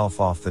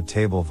itself off the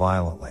table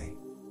violently.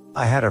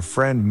 I had a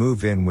friend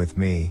move in with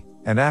me,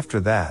 and after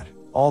that,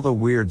 all the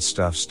weird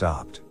stuff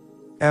stopped.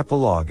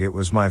 Epilogue: it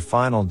was my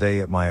final day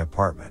at my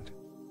apartment.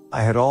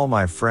 I had all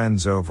my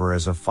friends over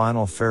as a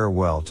final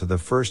farewell to the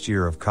first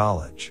year of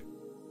college.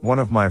 One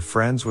of my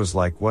friends was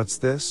like, "What's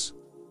this?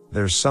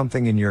 There's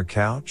something in your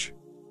couch?"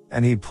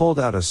 And he pulled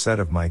out a set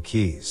of my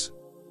keys.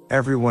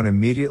 Everyone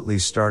immediately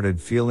started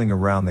feeling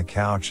around the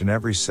couch, and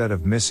every set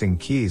of missing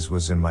keys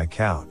was in my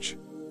couch.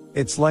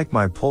 It's like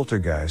my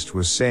poltergeist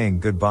was saying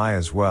goodbye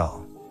as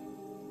well.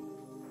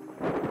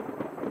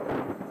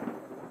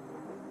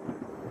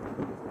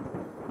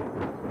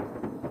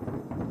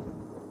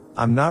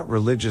 I'm not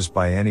religious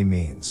by any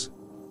means.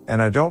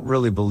 And I don't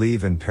really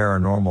believe in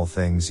paranormal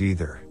things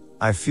either.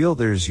 I feel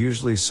there's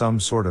usually some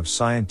sort of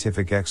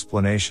scientific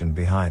explanation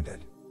behind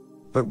it.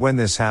 But when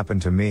this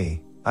happened to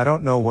me, I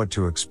don't know what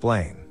to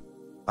explain.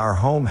 Our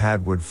home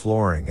had wood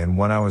flooring, and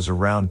when I was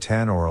around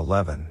 10 or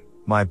 11,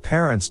 my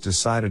parents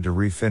decided to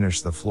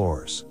refinish the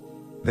floors.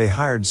 They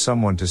hired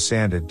someone to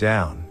sand it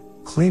down,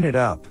 clean it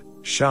up,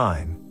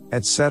 shine,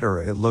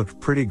 etc. It looked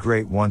pretty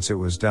great once it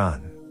was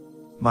done.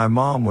 My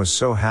mom was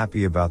so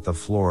happy about the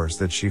floors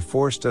that she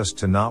forced us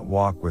to not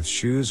walk with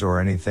shoes or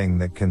anything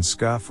that can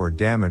scuff or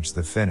damage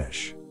the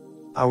finish.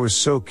 I was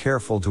so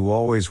careful to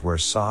always wear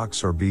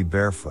socks or be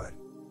barefoot.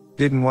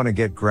 Didn't want to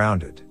get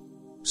grounded.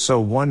 So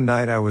one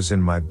night I was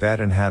in my bed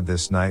and had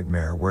this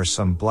nightmare where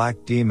some black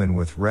demon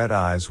with red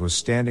eyes was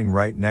standing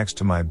right next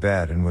to my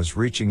bed and was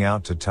reaching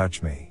out to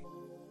touch me.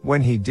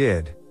 When he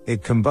did,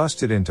 it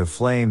combusted into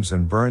flames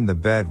and burned the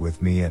bed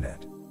with me in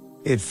it.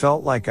 It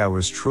felt like I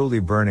was truly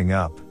burning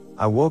up.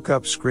 I woke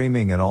up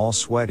screaming and all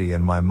sweaty,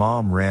 and my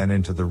mom ran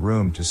into the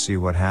room to see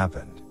what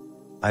happened.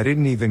 I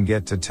didn't even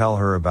get to tell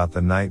her about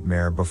the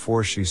nightmare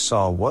before she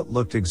saw what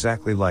looked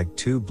exactly like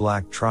two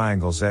black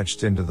triangles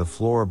etched into the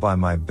floor by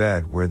my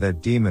bed where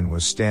that demon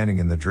was standing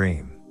in the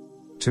dream.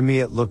 To me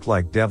it looked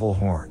like devil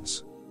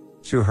horns.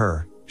 To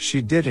her,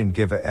 she didn't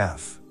give a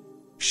F.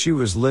 She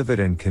was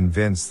livid and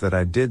convinced that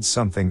I did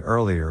something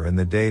earlier in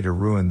the day to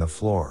ruin the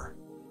floor.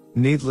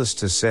 Needless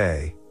to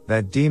say,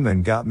 that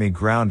demon got me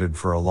grounded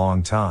for a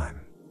long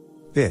time.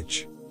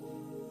 Bitch.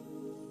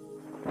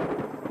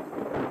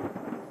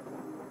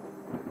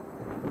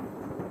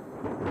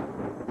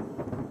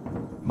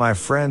 My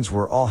friends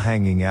were all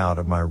hanging out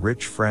at my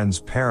rich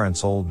friend's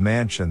parents' old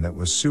mansion that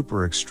was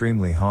super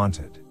extremely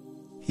haunted.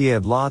 He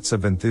had lots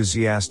of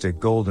enthusiastic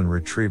golden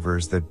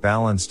retrievers that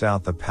balanced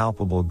out the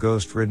palpable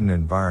ghost-ridden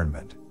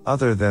environment.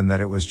 Other than that,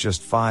 it was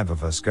just 5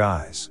 of us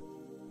guys.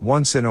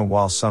 Once in a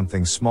while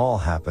something small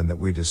happened that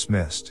we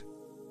dismissed.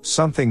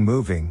 Something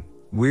moving,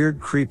 weird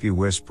creepy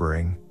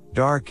whispering,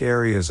 dark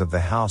areas of the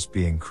house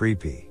being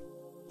creepy.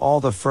 All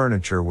the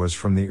furniture was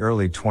from the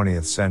early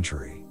 20th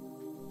century.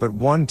 But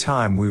one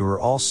time we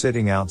were all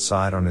sitting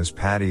outside on his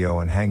patio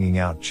and hanging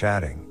out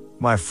chatting.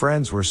 My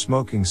friends were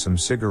smoking some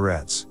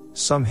cigarettes,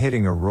 some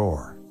hitting a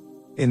roar.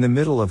 In the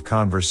middle of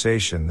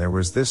conversation there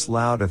was this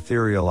loud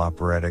ethereal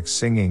operatic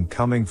singing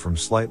coming from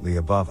slightly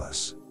above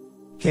us.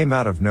 Came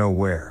out of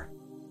nowhere.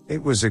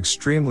 It was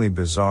extremely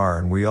bizarre,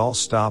 and we all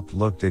stopped,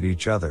 looked at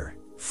each other,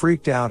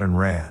 freaked out and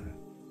ran.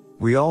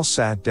 We all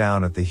sat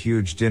down at the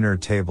huge dinner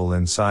table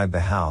inside the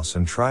house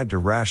and tried to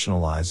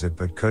rationalize it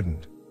but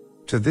couldn't.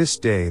 To this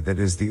day that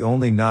is the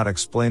only not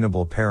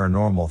explainable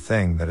paranormal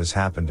thing that has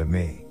happened to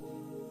me.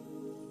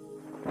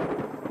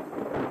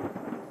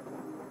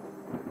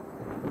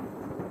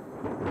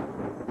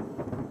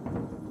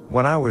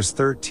 When I was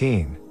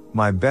 13,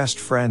 my best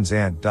friend's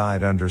aunt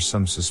died under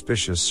some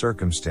suspicious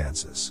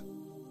circumstances.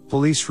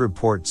 Police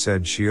report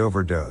said she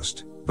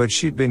overdosed, but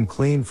she'd been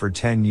clean for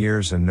 10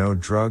 years and no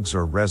drugs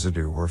or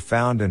residue were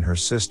found in her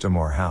system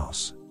or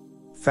house.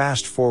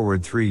 Fast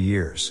forward 3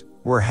 years.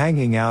 We're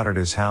hanging out at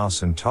his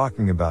house and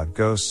talking about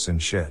ghosts and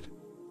shit.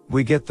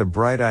 We get the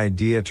bright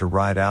idea to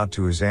ride out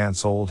to his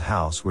aunt's old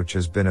house, which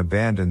has been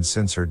abandoned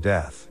since her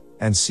death,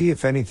 and see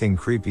if anything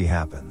creepy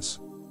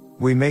happens.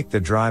 We make the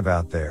drive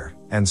out there,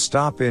 and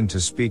stop in to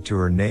speak to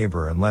her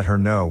neighbor and let her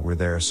know we're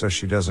there so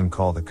she doesn't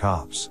call the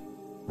cops.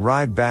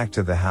 Ride back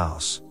to the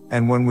house,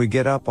 and when we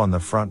get up on the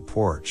front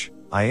porch,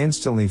 I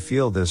instantly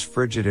feel this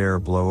frigid air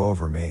blow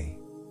over me.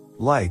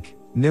 Like,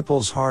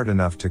 nipples hard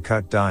enough to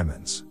cut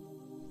diamonds.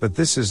 But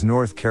this is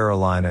North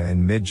Carolina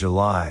in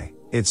mid-July,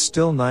 it's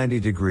still 90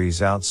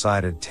 degrees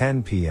outside at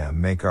 10 p.m.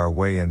 Make our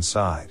way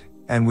inside,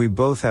 And we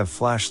both have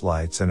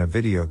flashlights and a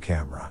video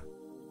camera.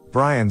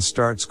 Brian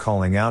starts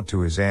calling out to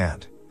his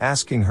aunt,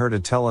 asking her to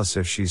tell us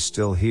if she's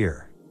still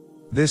here.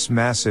 This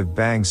massive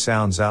bang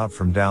sounds out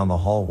from down the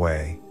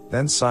hallway,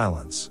 then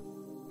silence.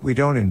 We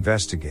don't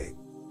investigate.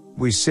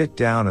 We sit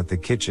down at the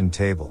kitchen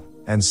table,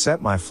 and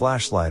set my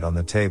flashlight on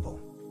the table.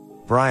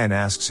 Brian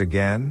asks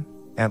again,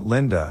 "Aunt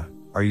Linda,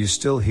 are you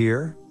still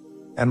here?"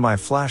 And my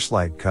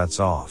flashlight cuts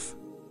off.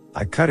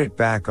 I cut it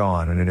back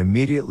on and it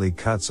immediately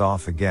cuts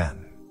off again.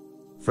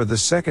 For the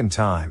second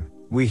time,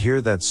 we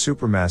hear that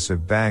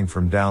supermassive bang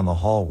from down the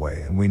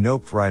hallway and we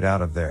noped right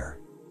out of there.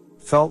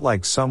 Felt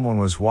like someone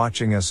was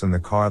watching us in the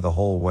car the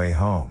whole way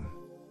home.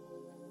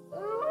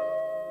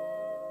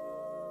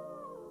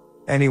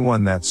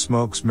 Anyone that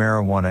smokes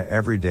marijuana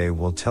every day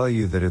will tell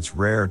you that it's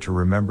rare to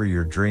remember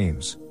your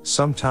dreams.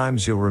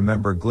 Sometimes you'll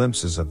remember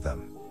glimpses of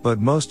them, but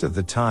most of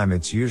the time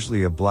it's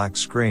usually a black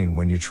screen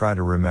when you try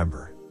to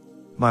remember.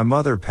 My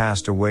mother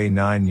passed away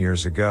 9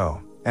 years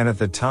ago, and at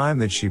the time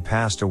that she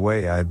passed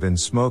away I had been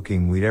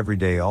smoking weed every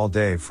day all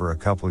day for a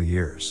couple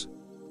years.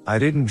 I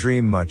didn't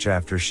dream much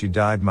after she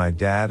died. My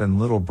dad and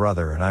little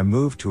brother and I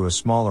moved to a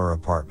smaller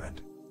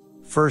apartment.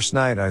 First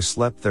night I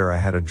slept there I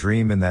had a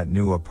dream in that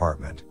new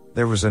apartment.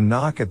 There was a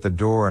knock at the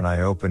door and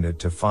I opened it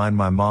to find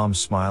my mom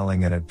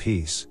smiling and at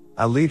peace.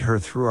 I lead her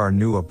through our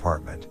new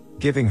apartment,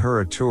 giving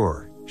her a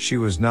tour. She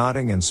was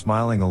nodding and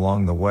smiling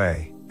along the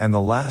way. And the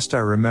last I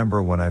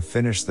remember when I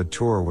finished the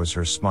tour was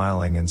her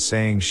smiling and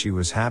saying she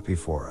was happy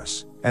for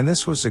us, and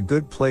this was a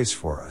good place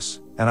for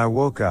us, and I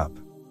woke up.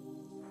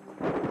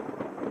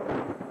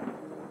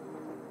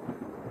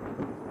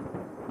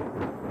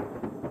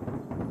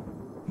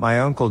 My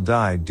uncle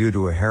died due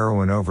to a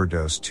heroin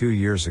overdose 2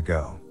 years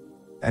ago.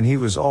 And he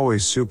was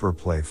always super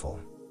playful.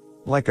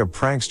 Like a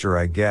prankster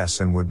I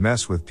guess, and would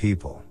mess with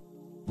people.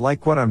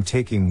 Like when I'm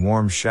taking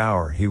warm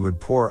shower he would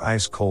pour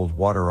ice cold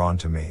water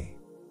onto me.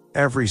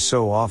 Every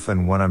so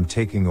often when I'm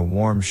taking a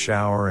warm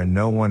shower and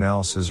no one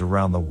else is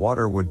around, the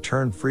water would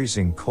turn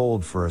freezing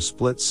cold for a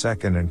split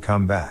second and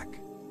come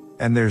back.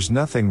 And there's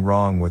nothing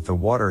wrong with the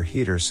water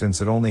heater since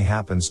it only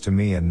happens to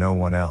me and no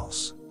one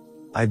else.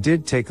 I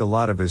did take a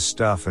lot of his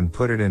stuff and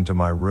put it into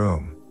my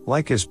room,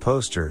 like his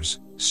posters,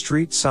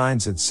 street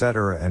signs,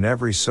 etc., and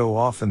every so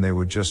often they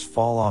would just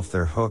fall off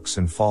their hooks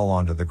and fall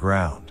onto the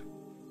ground.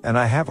 And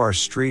I have our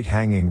street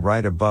hanging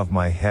right above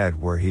my head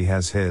where he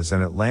has his,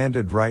 and it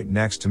landed right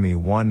next to me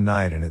one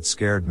night and it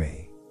scared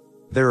me.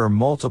 There are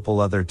multiple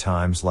other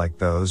times like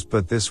those,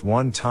 but this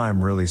one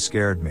time really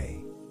scared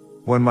me.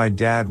 When my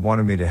dad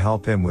wanted me to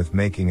help him with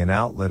making an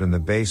outlet in the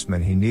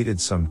basement, he needed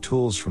some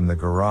tools from the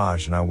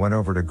garage and I went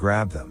over to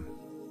grab them.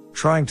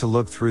 Trying to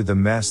look through the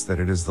mess that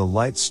it is, the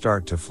lights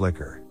start to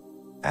flicker.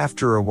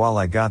 After a while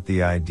I got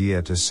the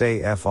idea to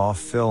say "F off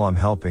Phil, I'm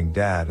helping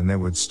Dad," and they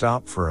would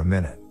stop for a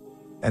minute.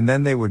 And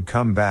then they would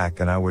come back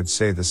and I would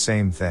say the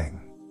same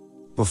thing.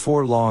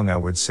 Before long I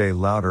would say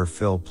louder,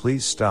 "Phil,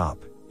 please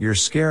stop. You're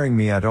scaring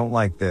me, I don't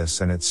like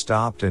this," and it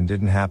stopped and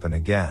didn't happen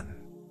again.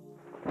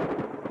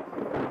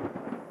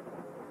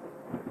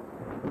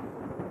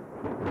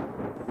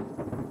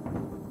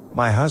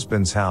 My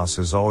husband's house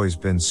has always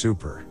been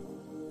super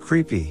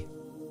creepy.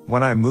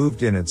 When I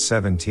moved in at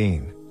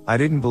 17, I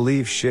didn't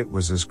believe shit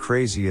was as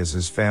crazy as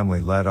his family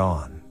let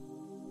on.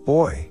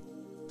 Boy.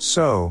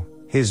 So,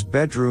 his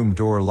bedroom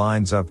door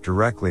lines up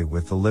directly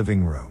with the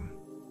living room.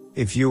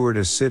 If you were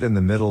to sit in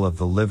the middle of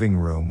the living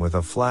room with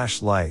a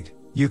flashlight,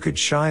 you could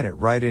shine it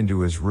right into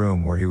his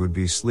room where he would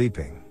be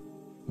sleeping.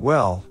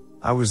 Well,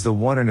 I was the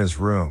one in his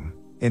room,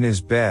 in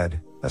his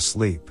bed,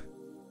 asleep.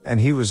 And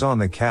he was on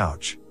the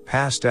couch,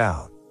 passed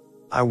out.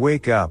 I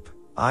wake up,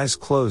 eyes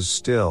closed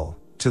still,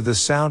 to the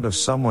sound of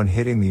someone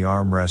hitting the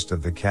armrest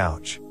of the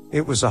couch.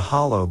 It was a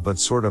hollow but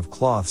sort of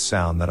cloth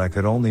sound that I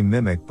could only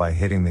mimic by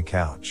hitting the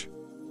couch.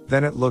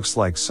 Then it looks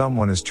like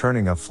someone is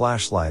turning a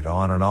flashlight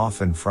on and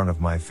off in front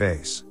of my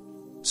face.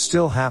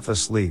 Still half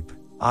asleep,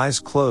 eyes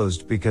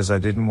closed because I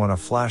didn't want a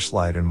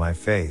flashlight in my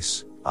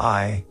face,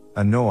 I,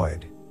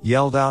 annoyed,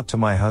 yelled out to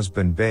my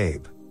husband,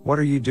 "Babe, what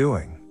are you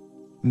doing?"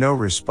 No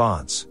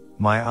response,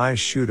 my eyes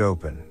shoot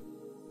open.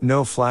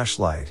 No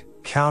flashlight,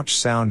 couch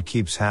sound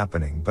keeps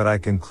happening, but I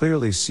can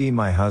clearly see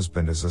my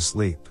husband is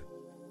asleep.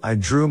 I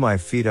drew my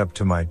feet up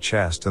to my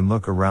chest and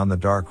look around the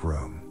dark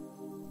room.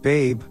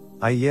 "Babe,"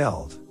 I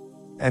yelled.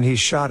 And he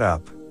shot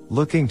up,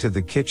 looking to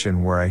the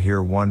kitchen where I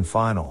hear one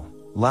final,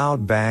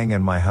 loud bang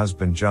and my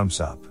husband jumps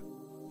up.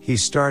 He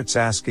starts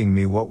asking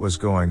me what was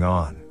going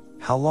on,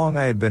 how long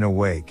I had been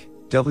awake,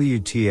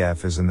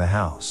 WTF is in the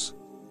house.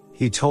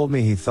 He told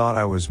me he thought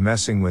I was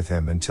messing with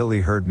him until he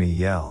heard me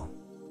yell.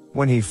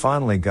 When he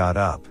finally got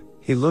up,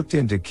 he looked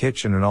into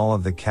kitchen and all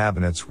of the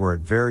cabinets were at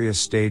various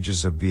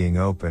stages of being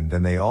opened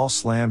and they all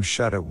slammed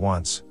shut at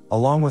once,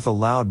 along with a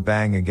loud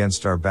bang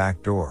against our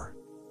back door.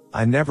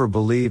 I never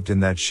believed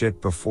in that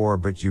shit before,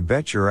 but you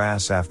bet your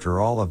ass after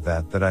all of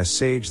that I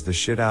saged the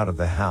shit out of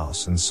the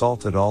house and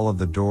salted all of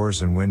the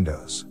doors and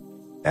windows.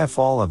 F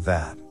all of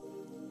that.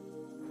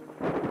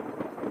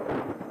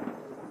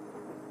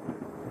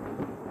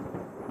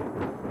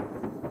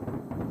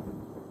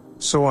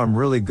 So I'm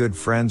really good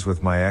friends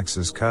with my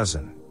ex's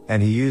cousin,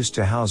 and he used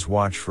to house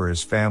watch for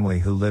his family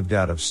who lived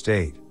out of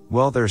state.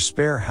 Well, their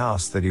spare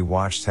house that he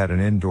watched had an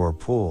indoor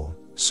pool,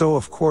 so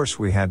of course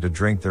we had to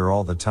drink there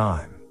all the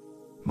time.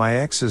 My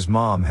ex's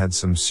mom had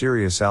some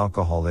serious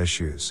alcohol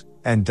issues,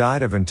 and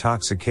died of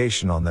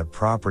intoxication on that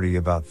property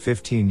about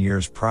 15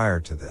 years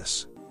prior to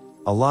this.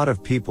 A lot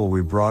of people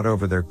we brought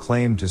over there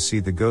claimed to see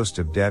the ghost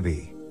of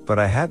Debbie, but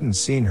I hadn't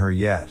seen her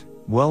yet,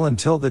 well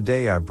until the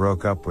day I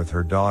broke up with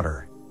her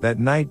daughter. That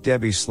night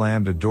Debbie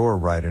slammed a door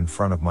right in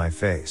front of my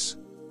face.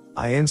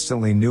 I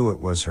instantly knew it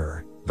was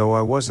her, though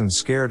I wasn't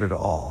scared at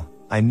all.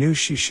 I knew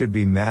she should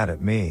be mad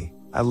at me.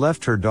 I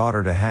left her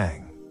daughter to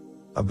hang.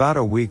 About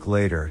a week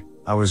later,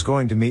 I was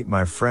going to meet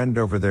my friend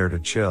over there to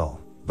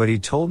chill, but he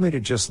told me to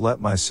just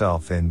let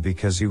myself in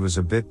because he was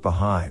a bit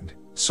behind,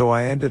 so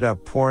I ended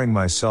up pouring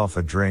myself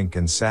a drink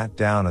and sat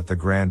down at the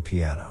grand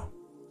piano.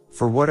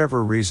 For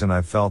whatever reason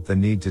I felt the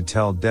need to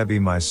tell Debbie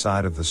my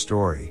side of the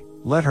story,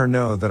 let her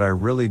know that I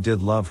really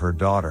did love her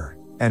daughter,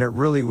 and it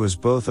really was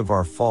both of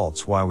our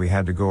faults why we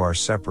had to go our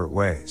separate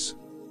ways.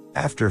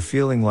 After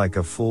feeling like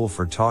a fool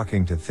for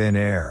talking to thin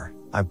air,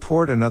 I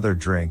poured another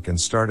drink and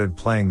started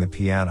playing the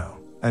piano,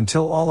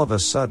 until all of a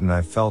sudden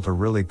I felt a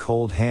really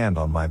cold hand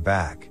on my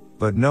back,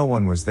 but no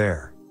one was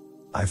there.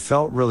 I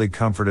felt really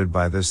comforted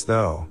by this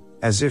though,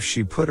 as if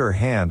she put her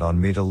hand on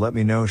me to let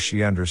me know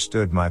she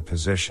understood my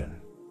position.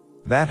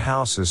 That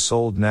house is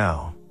sold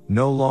now,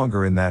 no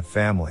longer in that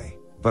family,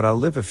 but I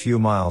live a few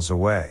miles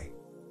away.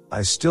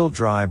 I still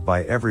drive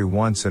by every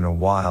once in a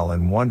while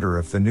and wonder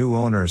if the new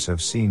owners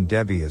have seen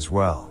Debbie as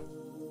well.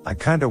 I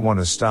kinda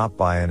wanna stop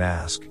by and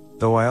ask,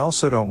 though I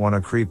also don't wanna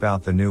creep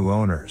out the new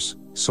owners,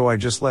 so I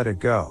just let it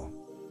go.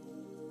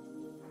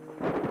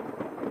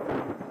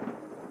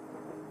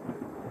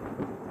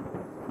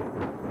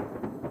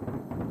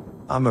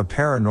 I'm a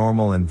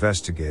paranormal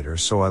investigator,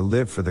 so I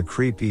live for the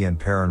creepy and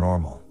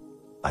paranormal.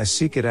 I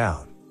seek it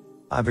out.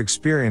 I've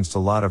experienced a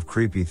lot of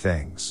creepy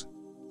things.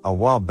 A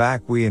while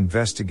back we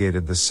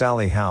investigated the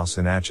Sally House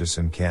in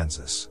Atchison,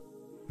 Kansas.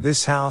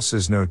 This house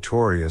is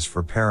notorious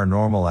for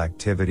paranormal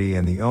activity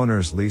and the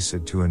owners lease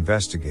it to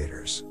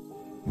investigators.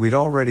 We'd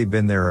already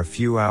been there a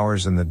few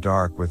hours in the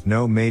dark with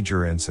no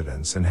major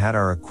incidents and had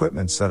our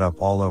equipment set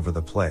up all over the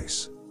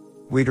place.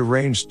 We'd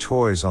arranged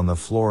toys on the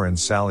floor in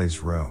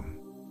Sally's room.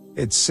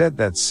 It's said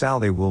that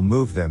Sally will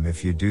move them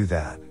if you do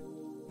that.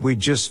 We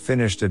just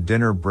finished a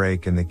dinner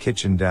break in the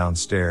kitchen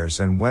downstairs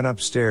and went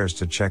upstairs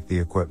to check the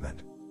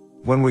equipment.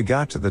 When we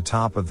got to the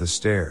top of the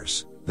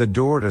stairs, the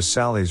door to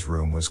Sally's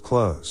room was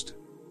closed.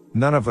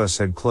 None of us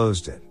had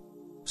closed it.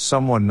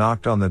 Someone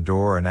knocked on the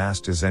door and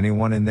asked, "Is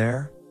anyone in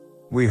there?"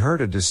 We heard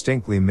a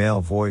distinctly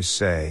male voice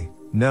say,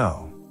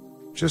 "No.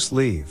 Just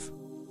leave."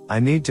 I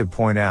need to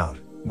point out,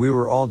 we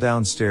were all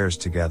downstairs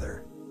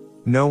together.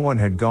 No one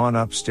had gone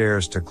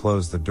upstairs to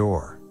close the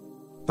door.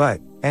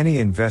 But, any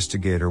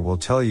investigator will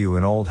tell you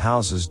in old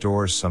houses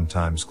doors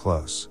sometimes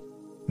close.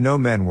 No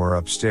men were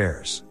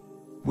upstairs.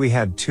 We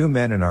had 2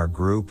 men in our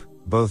group,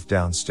 both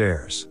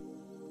downstairs.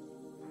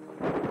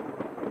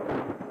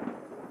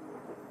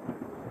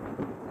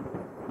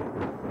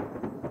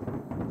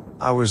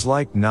 I was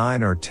like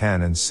 9 or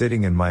 10 and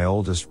sitting in my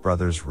oldest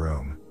brother's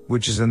room,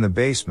 which is in the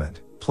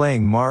basement,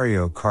 playing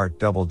Mario Kart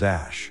Double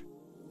Dash.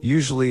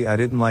 Usually I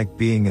didn't like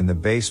being in the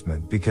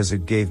basement because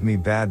it gave me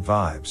bad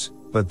vibes,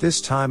 but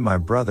this time my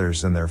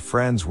brothers and their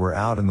friends were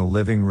out in the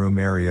living room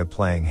area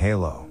playing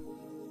Halo.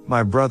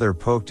 My brother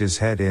poked his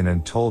head in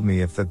and told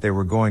me that they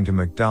were going to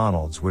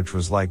McDonald's, which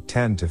was like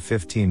 10 to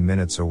 15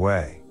 minutes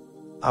away.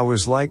 I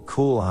was like,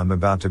 cool, I'm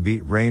about to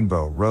beat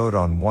Rainbow Road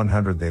on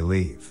 100. They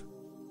leave.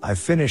 I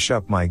finish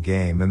up my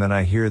game and then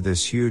I hear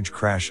this huge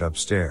crash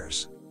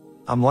upstairs.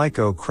 I'm like,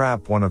 oh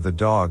crap, one of the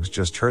dogs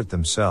just hurt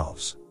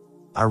themselves.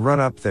 I run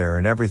up there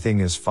and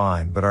everything is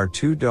fine, but our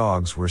 2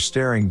 dogs were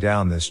staring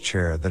down this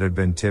chair that had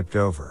been tipped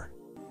over.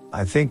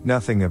 I think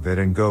nothing of it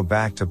and go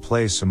back to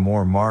play some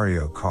more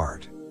Mario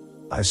Kart.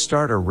 I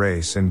start a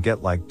race and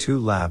get like 2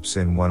 laps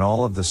in when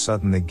all of a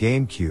sudden the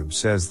GameCube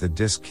says the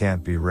disc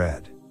can't be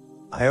read.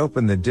 I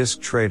open the disc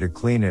tray to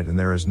clean it and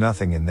there is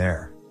nothing in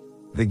there.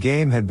 The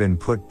game had been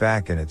put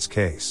back in its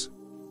case.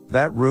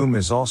 That room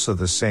is also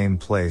the same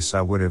place I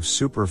would have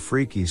super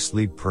freaky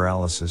sleep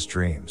paralysis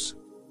dreams.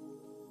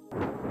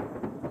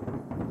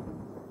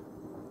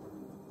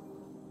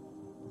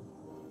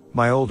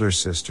 My older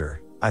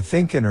sister, I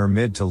think in her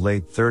mid to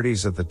late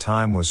 30s at the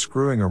time, was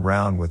screwing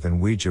around with an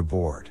Ouija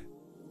board.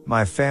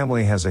 My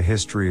family has a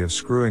history of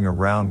screwing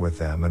around with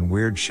them and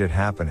weird shit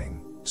happening,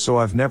 so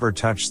I've never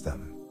touched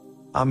them.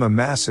 I'm a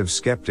massive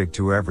skeptic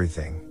to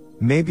everything.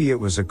 Maybe it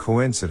was a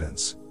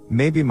coincidence.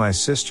 Maybe my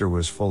sister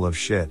was full of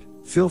shit.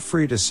 Feel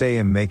free to say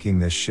I'm making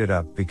this shit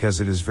up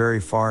because it is very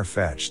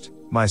far-fetched.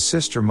 My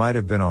sister might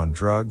have been on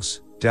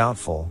drugs,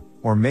 doubtful,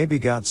 or maybe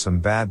got some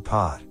bad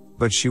pot,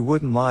 but she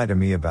wouldn't lie to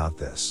me about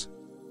this.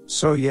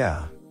 So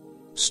yeah.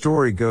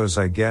 Story goes,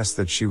 I guess,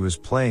 that she was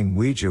playing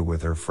Ouija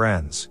with her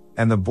friends,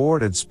 and the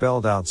board had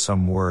spelled out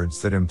some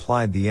words that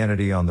implied the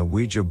entity on the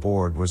Ouija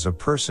board was a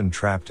person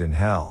trapped in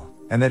hell,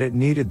 and that it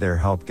needed their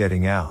help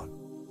getting out.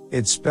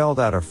 It spelled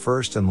out a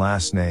first and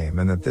last name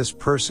and that this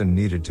person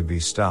needed to be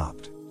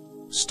stopped.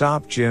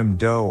 Stop Jim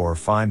Doe or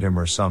find him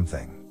or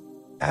something.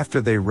 After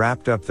they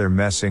wrapped up their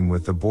messing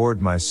with the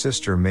board, my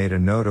sister made a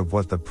note of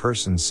what the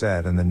person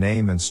said and the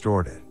name and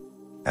stored it.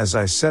 As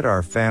I said,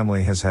 our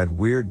family has had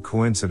weird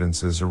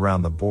coincidences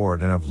around the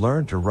board and I've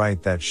learned to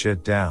write that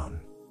shit down.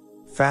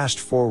 Fast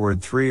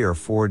forward 3 or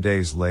 4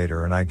 days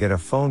later and I get a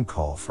phone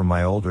call from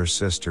my older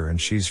sister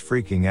and she's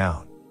freaking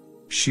out.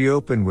 She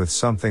opened with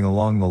something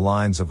along the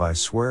lines of, "I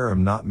swear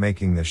I'm not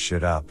making this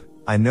shit up.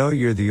 I know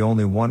you're the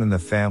only one in the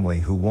family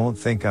who won't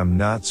think I'm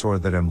nuts or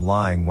that I'm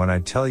lying when I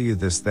tell you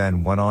this."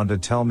 Then went on to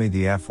tell me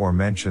the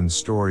aforementioned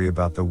story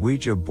about the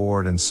Ouija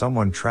board and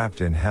someone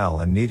trapped in hell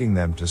and needing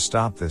them to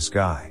stop this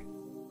guy.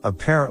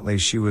 Apparently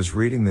she was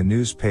reading the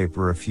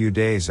newspaper a few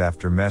days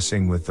after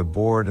messing with the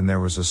board and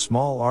there was a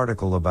small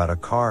article about a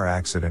car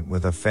accident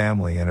with a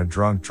family and a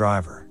drunk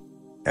driver.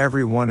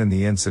 Everyone in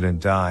the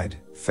incident died: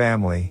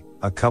 family,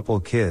 a couple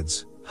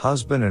kids,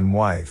 husband and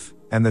wife,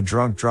 and the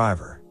drunk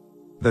driver.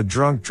 The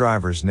drunk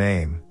driver's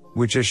name,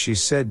 which as she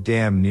said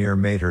damn near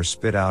made her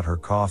spit out her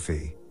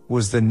coffee,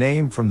 was the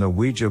name from the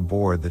Ouija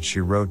board that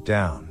she wrote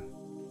down.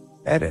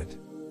 Edit.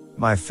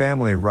 My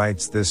family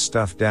writes this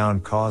stuff down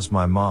cause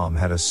my mom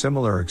had a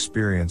similar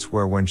experience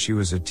where when she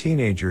was a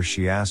teenager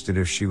she asked it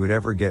if she would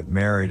ever get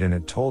married and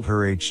it told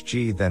her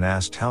HG, then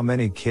asked how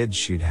many kids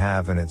she'd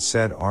have and it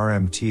said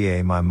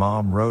RMTA. My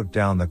mom wrote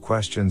down the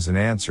questions and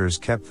answers,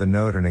 kept the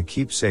note in a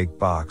keepsake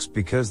box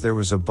because there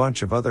was a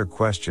bunch of other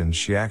questions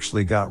she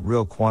actually got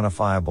real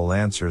quantifiable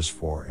answers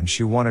for and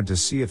she wanted to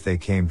see if they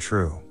came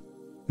true.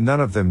 None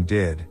of them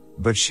did.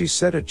 But she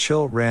said a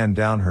chill ran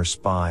down her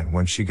spine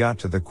when she got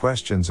to the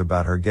questions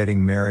about her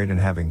getting married and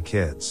having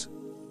kids.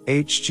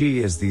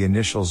 HG is the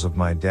initials of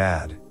my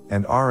dad,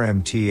 and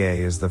RMTA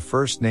is the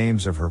first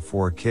names of her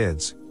 4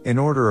 kids, in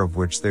order of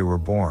which they were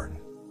born.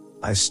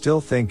 I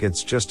still think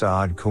it's just an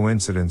odd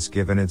coincidence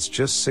given it's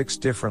just 6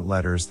 different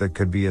letters that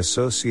could be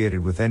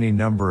associated with any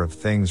number of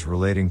things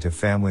relating to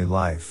family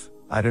life.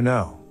 I don't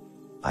know.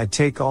 I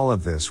take all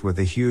of this with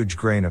a huge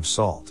grain of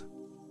salt.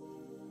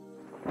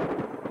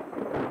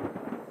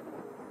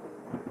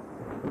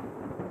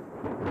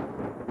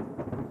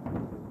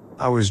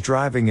 I was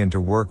driving into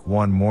work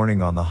one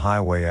morning on the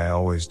highway, I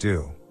always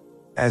do.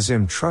 As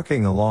I'm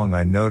trucking along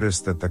I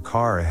noticed that the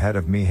car ahead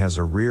of me has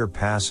a rear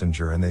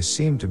passenger and they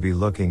seem to be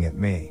looking at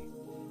me.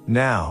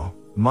 Now,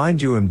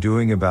 mind you, I'm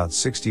doing about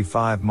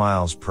 65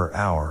 miles per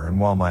hour and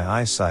while my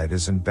eyesight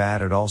isn't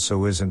bad it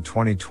also isn't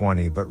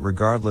 20/20, but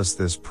regardless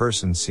this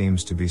person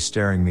seems to be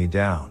staring me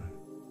down.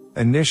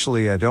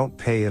 Initially I don't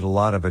pay it a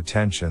lot of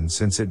attention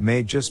since it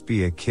may just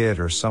be a kid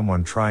or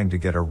someone trying to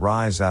get a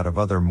rise out of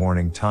other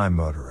morning time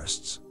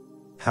motorists.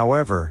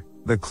 However,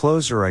 the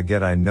closer I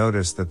get I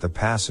notice that the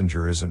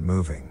passenger isn't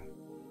moving.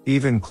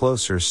 Even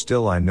closer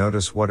still I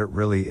notice what it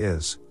really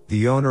is.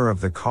 The owner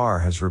of the car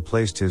has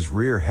replaced his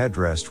rear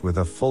headrest with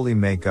a fully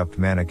make-up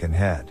mannequin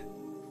head.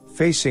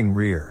 Facing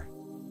rear.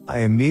 I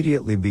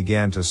immediately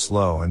began to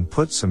slow and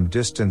put some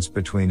distance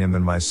between him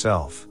and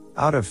myself,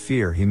 out of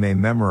fear he may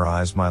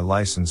memorize my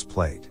license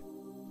plate.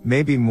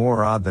 Maybe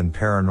more odd than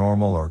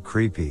paranormal or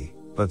creepy,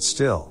 but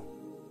still.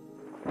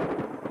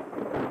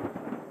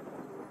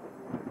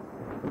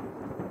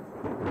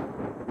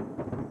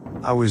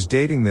 I was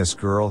dating this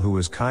girl who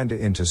was kinda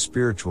into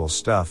spiritual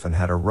stuff and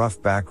had a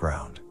rough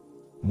background.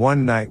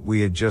 One night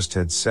we had just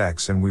had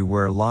sex and we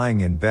were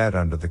lying in bed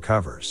under the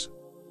covers.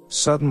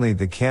 Suddenly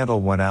the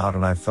candle went out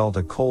and I felt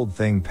a cold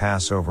thing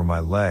pass over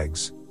my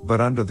legs, but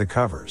under the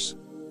covers.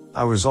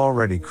 I was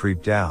already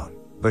creeped out,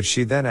 but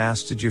she then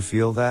asked, "Did you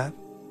feel that?"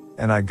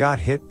 And I got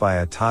hit by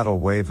a tidal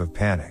wave of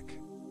panic.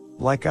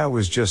 Like I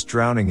was just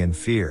drowning in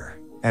fear,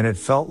 and it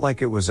felt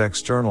like it was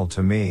external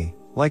to me,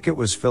 like it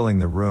was filling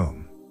the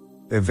room.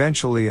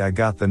 Eventually I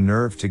got the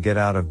nerve to get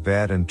out of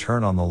bed and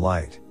turn on the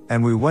light,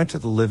 and we went to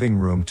the living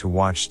room to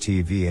watch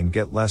TV and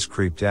get less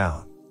creeped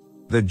out.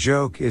 The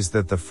joke is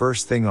that the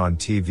first thing on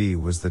TV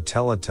was the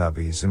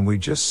Teletubbies and we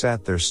just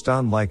sat there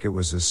stunned like it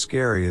was as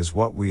scary as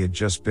what we had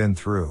just been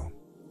through.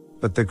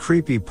 But the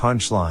creepy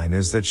punchline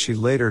is that she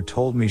later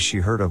told me she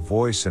heard a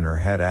voice in her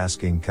head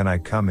asking, "Can I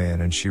come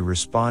in?" and she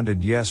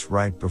responded yes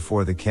right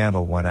before the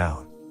candle went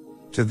out.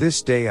 To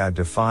this day I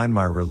define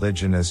my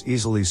religion as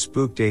easily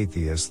spooked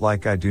atheist,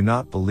 like I do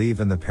not believe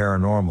in the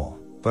paranormal,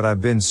 but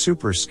I've been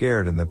super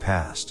scared in the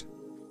past.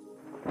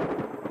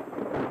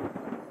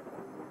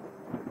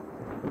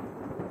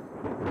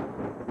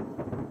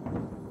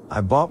 I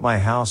bought my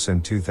house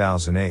in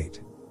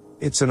 2008.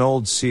 It's an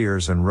old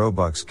Sears and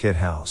Roebuck's kit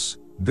house,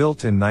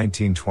 built in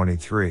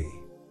 1923.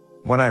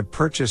 When I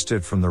purchased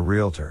it from the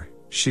realtor,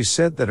 she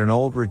said that an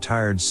old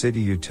retired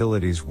city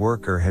utilities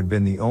worker had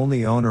been the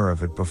only owner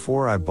of it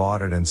before I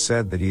bought it and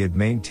said that he had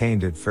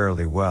maintained it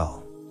fairly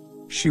well.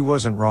 She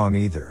wasn't wrong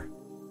either.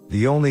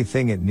 The only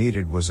thing it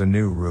needed was a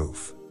new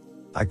roof.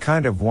 I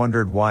kind of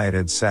wondered why it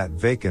had sat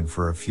vacant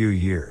for a few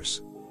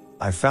years.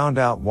 I found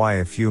out why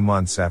a few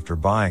months after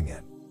buying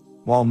it.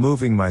 While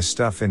moving my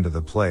stuff into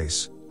the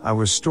place, I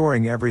was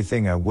storing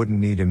everything I wouldn't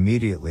need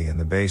immediately in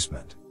the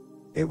basement.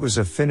 It was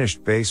a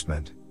finished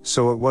basement,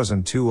 so it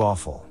wasn't too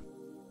awful.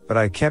 But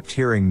I kept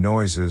hearing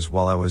noises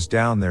while I was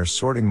down there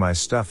sorting my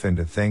stuff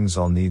into things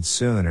I'll need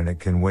soon, and it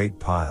can wait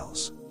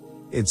piles.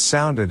 It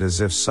sounded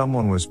as if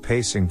someone was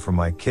pacing from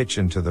my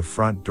kitchen to the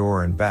front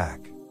door and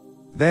back.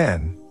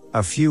 Then,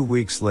 a few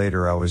weeks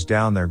later, I was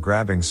down there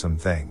grabbing some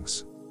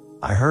things.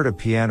 I heard a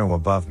piano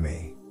above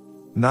me.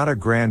 Not a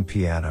grand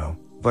piano,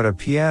 but a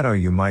piano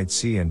you might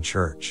see in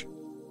church.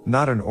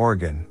 Not an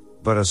organ,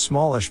 but a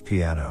smallish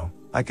piano.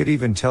 I could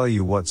even tell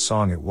you what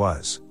song it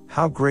was,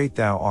 How Great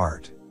Thou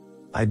Art.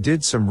 I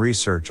did some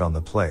research on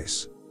the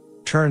place.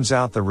 Turns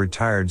out the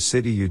retired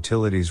city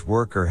utilities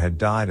worker had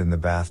died in the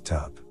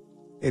bathtub.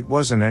 It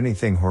wasn't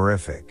anything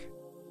horrific.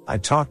 I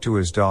talked to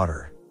his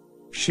daughter.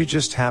 She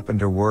just happened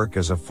to work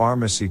as a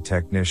pharmacy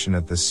technician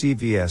at the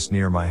CVS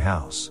near my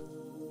house.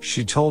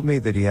 She told me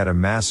that he had a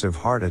massive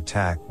heart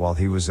attack while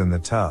he was in the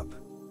tub.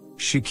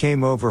 She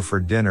came over for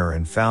dinner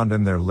and found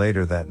him there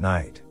later that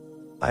night.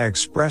 I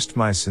expressed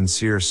my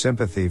sincere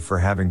sympathy for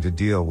having to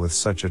deal with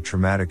such a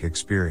traumatic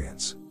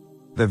experience.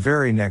 The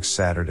very next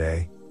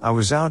Saturday, I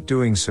was out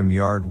doing some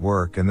yard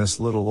work and this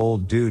little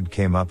old dude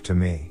came up to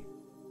me.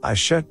 I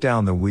shut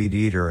down the weed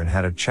eater and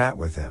had a chat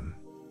with him.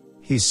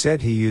 He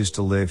said he used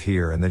to live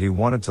here and that he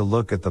wanted to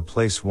look at the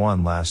place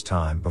one last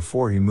time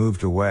before he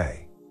moved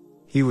away.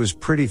 He was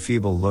pretty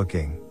feeble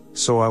looking,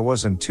 so I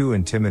wasn't too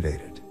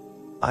intimidated.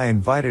 I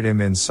invited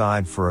him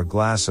inside for a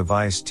glass of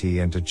iced tea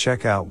and to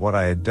check out what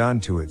I had done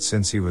to it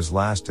since he was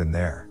last in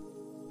there.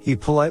 He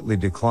politely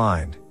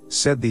declined,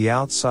 said the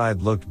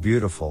outside looked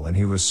beautiful and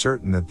he was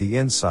certain that the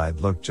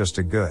inside looked just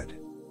as good.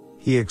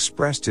 He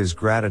expressed his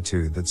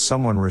gratitude that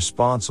someone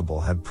responsible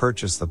had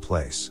purchased the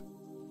place.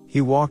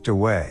 He walked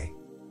away.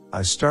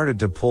 I started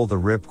to pull the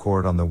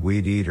ripcord on the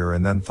weed eater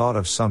and then thought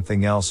of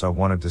something else I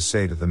wanted to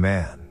say to the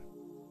man.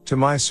 To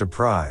my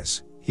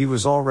surprise, he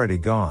was already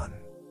gone.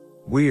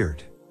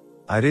 Weird.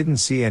 I didn't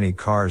see any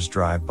cars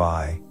drive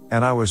by,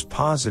 and I was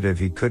positive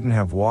he couldn't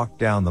have walked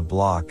down the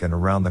block and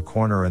around the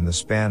corner in the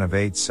span of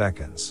 8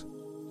 seconds.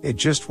 It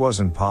just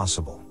wasn't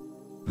possible.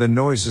 The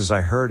noises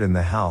I heard in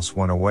the house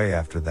went away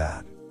after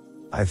that.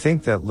 I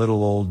think that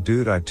little old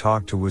dude I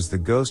talked to was the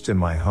ghost in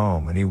my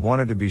home, and he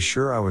wanted to be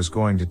sure I was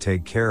going to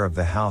take care of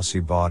the house he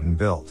bought and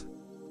built.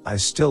 I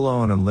still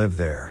own and live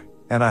there,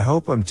 and I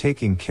hope I'm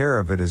taking care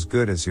of it as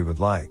good as he would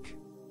like.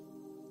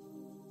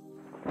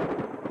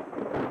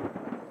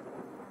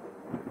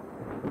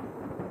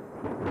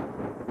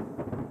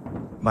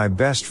 My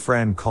best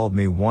friend called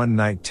me one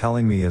night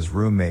telling me his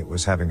roommate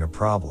was having a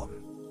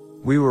problem.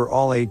 We were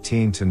all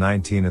 18 to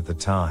 19 at the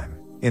time,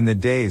 in the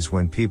days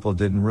when people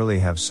didn't really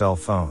have cell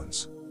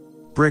phones.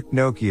 Brick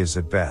Nokias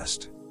at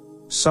best.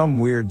 Some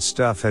weird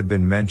stuff had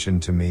been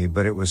mentioned to me,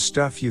 but it was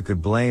stuff you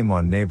could blame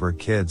on neighbor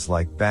kids,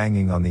 like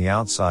banging on the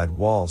outside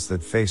walls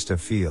that faced a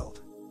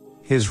field.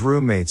 His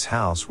roommate's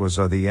house was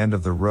at the end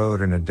of the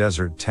road in a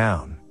desert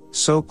town,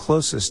 so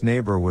closest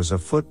neighbor was a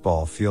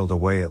football field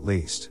away at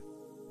least.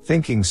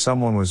 Thinking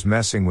someone was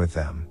messing with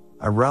them,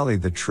 I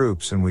rallied the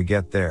troops and we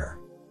get there.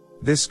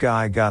 This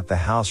guy got the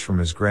house from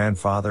his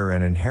grandfather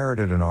and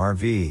inherited an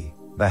RV,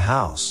 the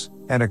house,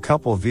 and a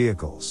couple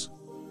vehicles.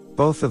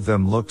 Both of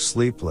them looked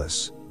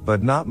sleepless,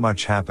 but not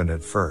much happened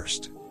at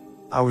first.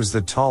 I was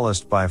the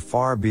tallest by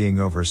far, being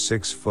over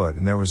 6 foot,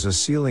 and there was a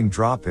ceiling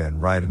drop-in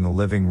right in the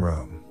living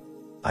room.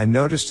 I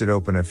noticed it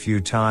open a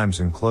few times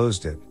and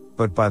closed it,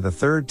 but by the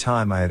third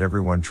time I had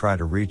everyone try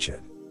to reach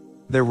it.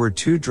 There were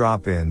 2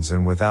 drop-ins,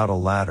 and without a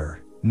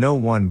ladder, no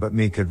one but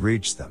me could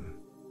reach them.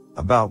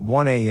 About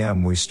 1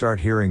 a.m. we start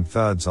hearing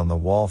thuds on the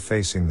wall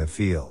facing the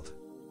field.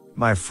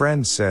 My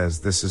friend says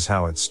this is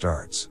how it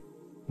starts.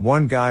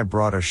 One guy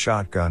brought a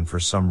shotgun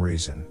for some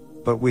reason,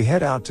 but we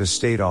head out to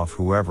state off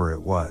whoever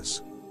it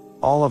was.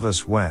 All of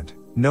us went,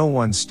 no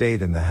one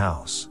stayed in the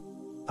house.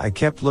 I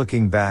kept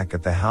looking back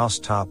at the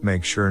housetop,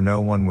 make sure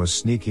no one was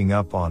sneaking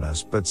up on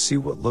us, but see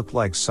what looked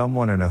like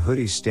someone in a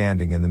hoodie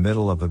standing in the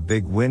middle of a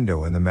big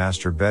window in the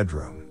master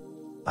bedroom.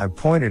 I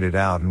pointed it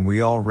out and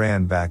we all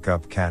ran back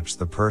up, catch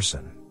the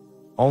person.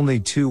 Only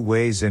 2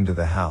 ways into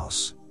the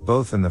house,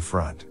 both in the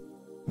front.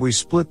 We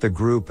split the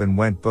group and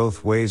went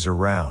both ways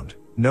around.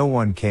 No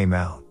one came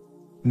out.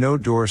 No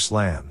door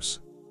slams.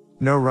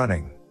 No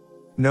running.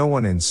 No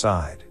one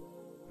inside.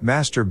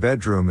 Master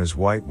bedroom is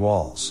white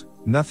walls,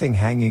 nothing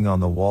hanging on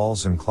the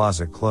walls, and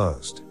closet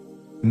closed.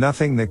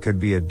 Nothing that could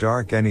be a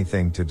dark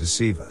anything to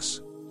deceive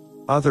us.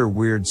 Other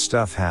weird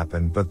stuff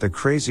happened, but the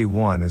crazy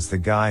one is the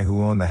guy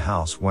who owned the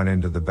house went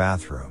into the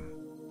bathroom.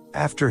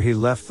 After he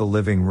left the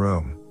living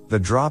room, the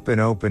drop-in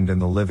opened in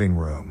the living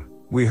room.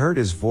 We heard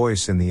his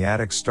voice in the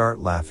attic start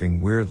laughing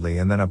weirdly,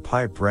 and then a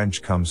pipe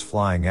wrench comes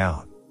flying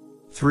out.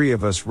 3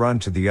 of us run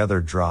to the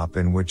other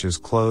drop-in, which is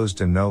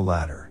closed and no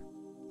ladder.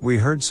 We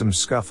heard some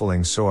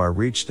scuffling, so I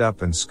reached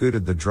up and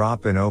scooted the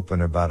drop-in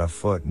open about a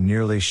foot and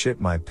nearly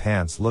shit my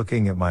pants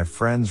looking at my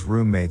friend's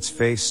roommate's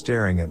face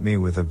staring at me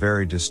with a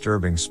very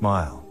disturbing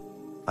smile.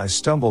 I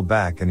stumble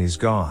back and he's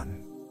gone.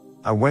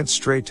 I went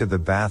straight to the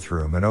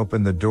bathroom and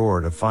opened the door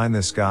to find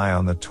this guy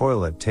on the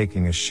toilet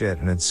taking a shit,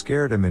 and it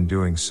scared him in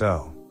doing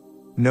so.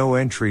 No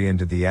entry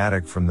into the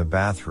attic from the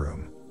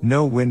bathroom,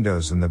 No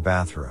windows in the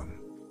bathroom.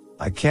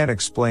 I can't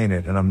explain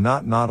it, and I'm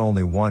not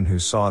only one who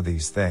saw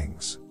these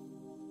things.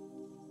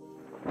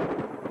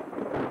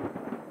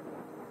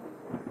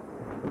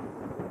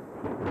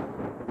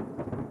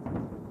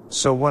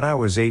 So when I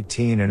was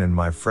 18 and in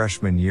my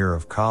freshman year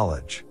of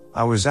college,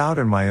 I was out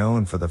on my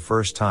own for the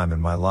first time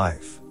in my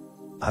life.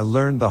 I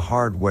learned the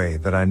hard way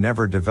that I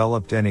never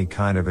developed any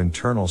kind of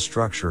internal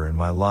structure in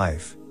my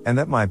life, and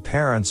that my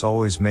parents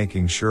always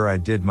making sure I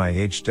did my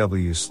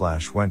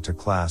HW/went to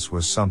class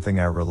was something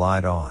I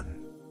relied on.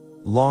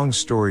 Long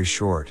story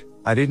short,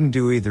 I didn't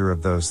do either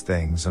of those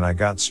things and I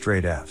got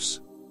straight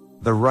Fs.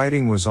 The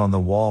writing was on the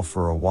wall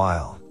for a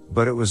while,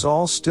 but it was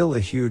all still a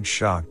huge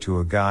shock to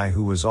a guy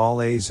who was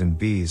all A's and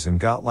B's and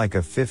got like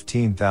a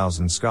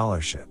 $15,000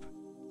 scholarship.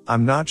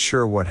 I'm not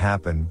sure what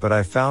happened, but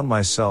I found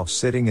myself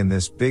sitting in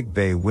this big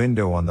bay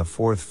window on the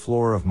 4th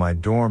floor of my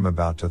dorm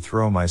about to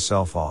throw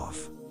myself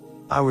off.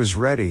 I was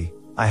ready.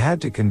 I had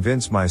to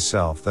convince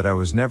myself that I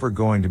was never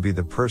going to be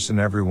the person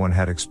everyone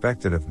had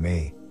expected of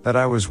me, that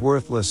I was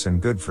worthless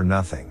and good for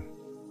nothing.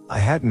 I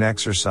hadn't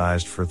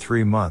exercised for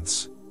 3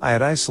 months. I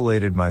had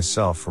isolated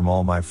myself from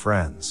all my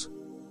friends.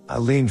 I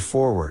leaned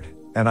forward,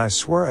 and I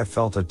swear I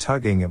felt a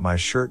tugging at my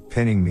shirt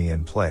pinning me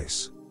in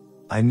place.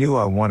 I knew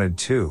I wanted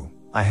to.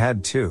 I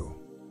had to.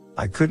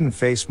 I couldn't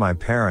face my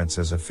parents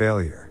as a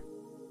failure.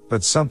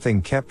 But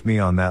something kept me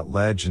on that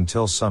ledge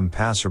until some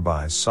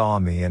passerby saw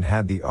me and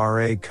had the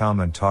RA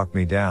come and talk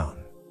me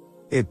down.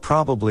 It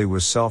probably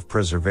was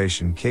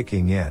self-preservation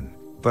kicking in,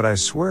 but I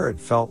swear it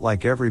felt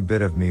like every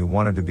bit of me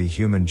wanted to be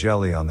human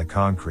jelly on the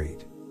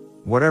concrete.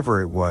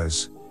 Whatever it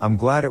was, I'm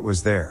glad it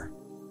was there.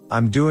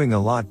 I'm doing a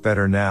lot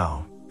better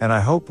now, and I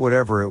hope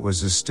whatever it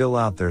was is still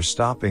out there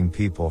stopping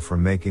people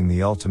from making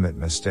the ultimate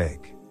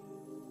mistake.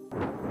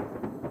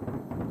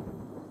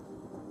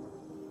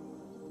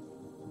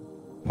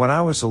 When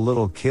I was a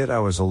little kid, I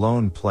was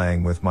alone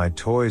playing with my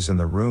toys in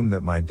the room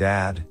that my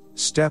dad,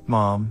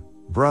 stepmom,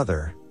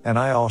 brother, and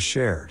I all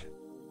shared.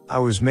 I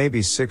was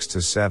maybe 6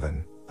 to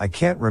 7, I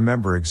can't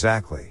remember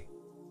exactly.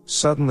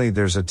 Suddenly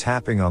there's a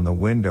tapping on the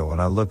window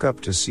and I look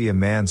up to see a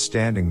man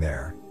standing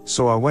there.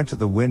 So I went to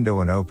the window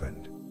and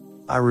opened.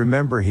 I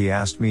remember he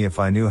asked me if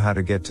I knew how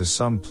to get to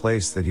some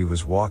place that he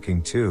was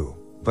walking to,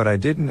 but I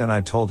didn't, and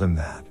I told him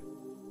that.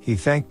 He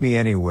thanked me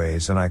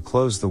anyways and I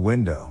closed the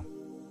window.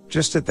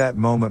 Just at that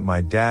moment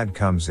my dad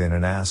comes in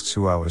and asks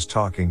who I was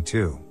talking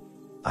to.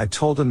 I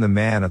told him the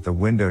man at the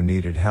window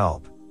needed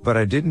help, but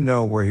I didn't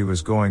know where he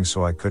was going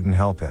so I couldn't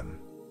help him.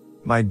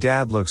 My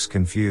dad looks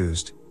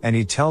confused, and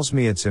he tells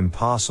me it's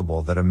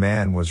impossible that a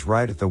man was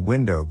right at the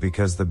window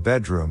because the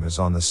bedroom is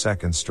on the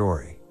 2nd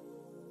story.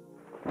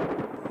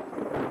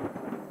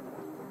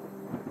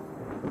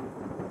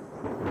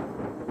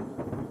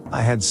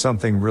 I had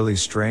something really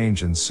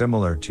strange and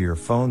similar to your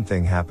phone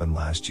thing happen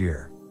last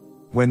year.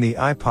 When the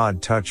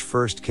iPod Touch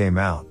first came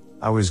out,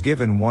 I was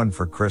given one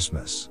for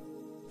Christmas.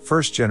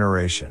 First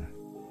generation.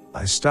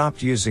 I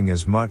stopped using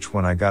as much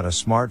when I got a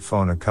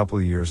smartphone a couple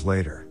years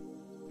later.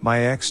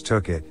 My ex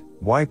took it,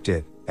 wiped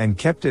it, and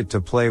kept it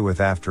to play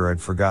with after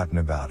I'd forgotten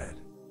about it.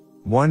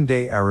 One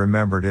day I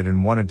remembered it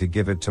and wanted to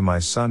give it to my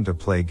son to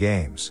play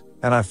games,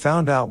 and I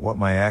found out what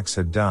my ex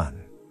had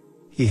done.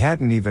 He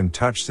hadn't even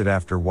touched it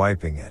after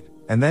wiping it,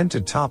 and then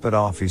to top it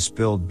off he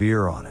spilled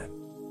beer on it.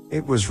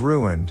 It was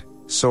ruined,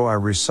 so I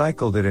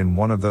recycled it in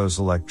one of those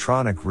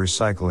electronic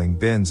recycling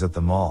bins at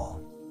the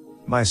mall.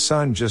 My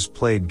son just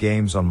played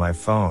games on my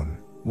phone,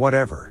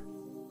 whatever.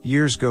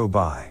 Years go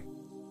by.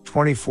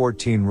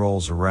 2014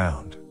 rolls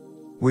around.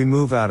 We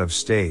move out of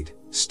state,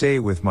 stay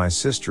with my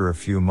sister a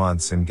few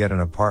months and get an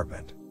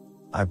apartment.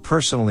 I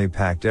personally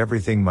packed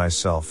everything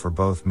myself for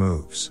both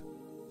moves.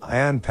 I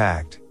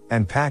unpacked,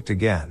 and packed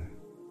again.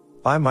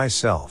 By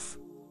myself.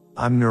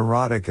 I'm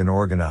neurotic and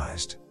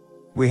organized.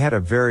 We had a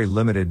very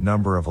limited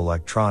number of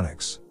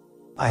electronics.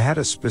 I had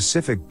a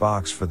specific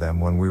box for them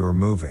when we were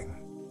moving.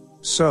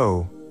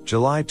 So,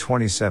 July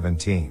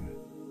 2017.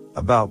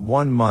 About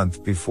 1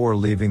 month before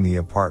leaving the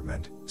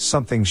apartment,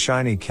 something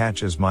shiny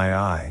catches my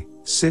eye,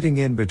 sitting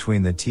in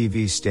between the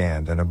TV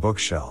stand and a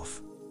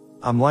bookshelf.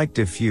 I'm like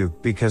to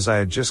puke because I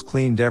had just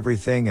cleaned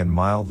everything and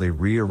mildly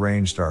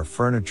rearranged our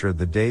furniture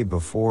the day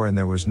before and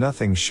there was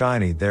nothing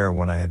shiny there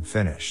when I had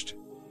finished.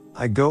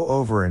 I go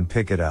over and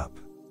pick it up.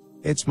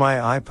 It's my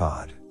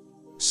iPod.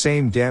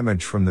 Same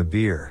damage from the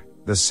beer,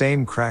 the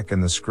same crack in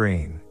the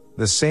screen,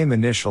 the same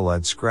initial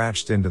I'd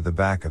scratched into the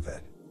back of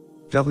it.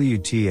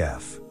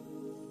 WTF.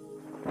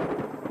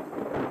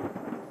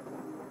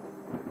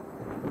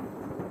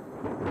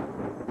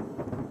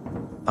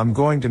 I'm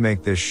going to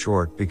make this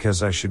short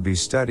because I should be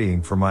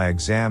studying for my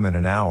exam in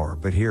an hour,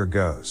 but here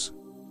goes.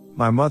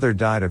 My mother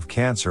died of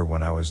cancer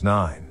when I was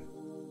 9.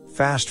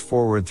 Fast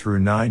forward through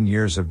 9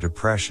 years of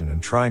depression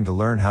and trying to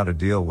learn how to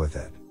deal with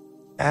it.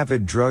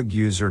 Avid drug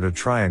user to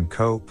try and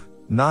cope,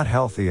 not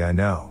healthy I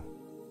know.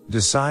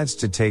 Decides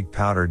to take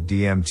powdered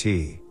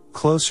DMT,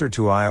 closer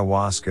to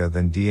ayahuasca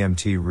than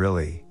DMT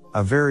really,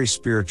 a very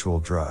spiritual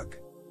drug.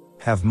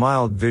 Have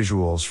mild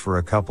visuals for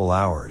a couple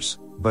hours,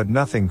 but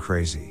nothing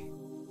crazy.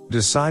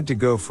 Decide to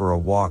go for a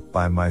walk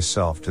by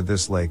myself to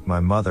this lake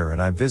my mother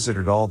and I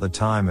visited all the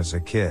time as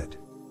a kid.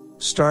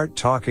 Start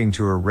talking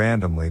to her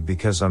randomly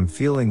because I'm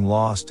feeling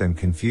lost and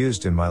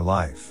confused in my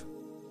life.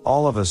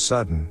 All of a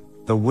sudden,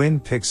 the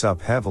wind picks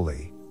up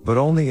heavily, but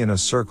only in a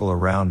circle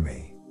around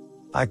me.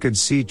 I could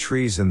see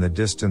trees in the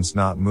distance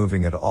not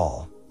moving at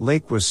all.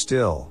 Lake was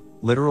still,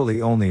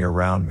 literally only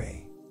around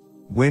me.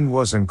 Wind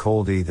wasn't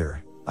cold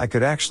either. I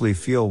could actually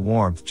feel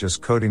warmth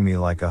just coating me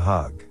like a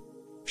hug.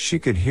 She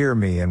could hear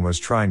me and was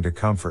trying to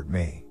comfort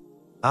me.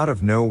 Out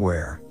of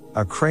nowhere,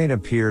 a crane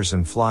appears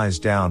and flies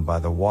down by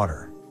the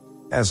water.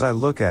 As I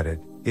look at it,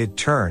 it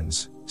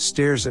turns,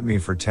 stares at me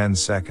for 10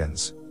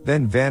 seconds,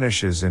 then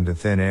vanishes into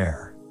thin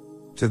air.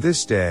 To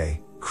this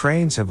day,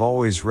 cranes have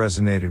always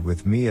resonated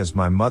with me as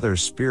my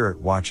mother's spirit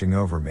watching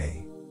over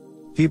me.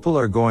 People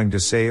are going to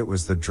say it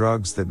was the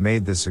drugs that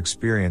made this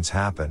experience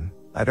happen.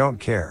 I don't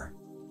care.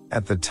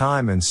 At the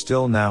time and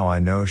still now I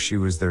know she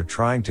was there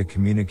trying to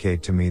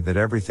communicate to me that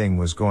everything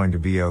was going to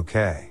be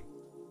okay.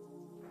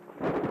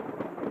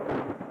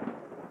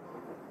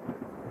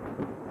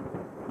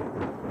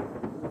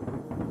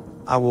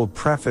 I will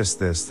preface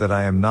this that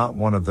I am not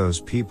one of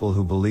those people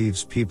who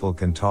believes people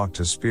can talk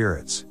to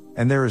spirits,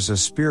 and there is a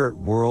spirit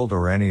world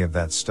or any of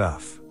that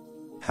stuff.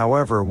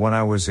 However, when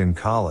I was in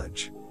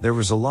college, there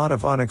was a lot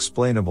of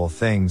unexplainable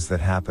things that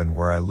happened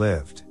where I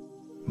lived.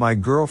 My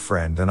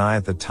girlfriend and I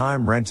at the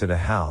time rented a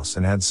house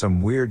and had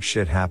some weird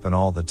shit happen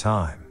all the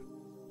time.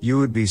 You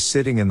would be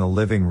sitting in the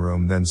living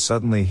room, then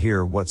suddenly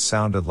hear what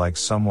sounded like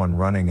someone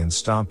running and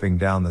stomping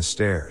down the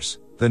stairs.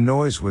 The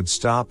noise would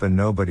stop and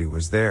nobody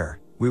was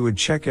there. We would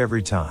check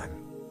every time.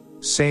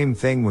 Same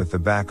thing with the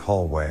back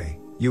hallway.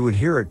 You would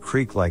hear it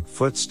creak like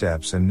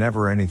footsteps and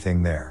never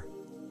anything there.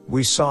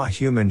 We saw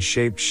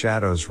human-shaped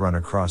shadows run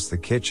across the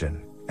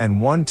kitchen, and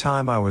one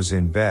time I was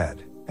in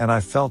bed, and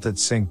I felt it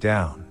sink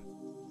down.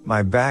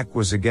 My back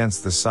was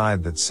against the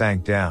side that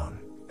sank down,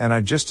 and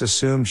I just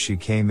assumed she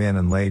came in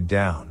and laid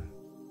down.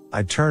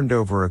 I turned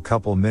over a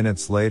couple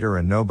minutes later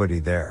and nobody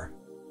there.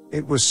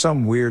 It was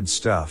some weird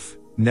stuff,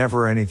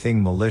 never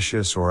anything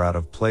malicious or out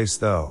of place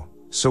though,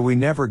 so we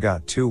never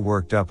got too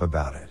worked up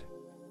about it.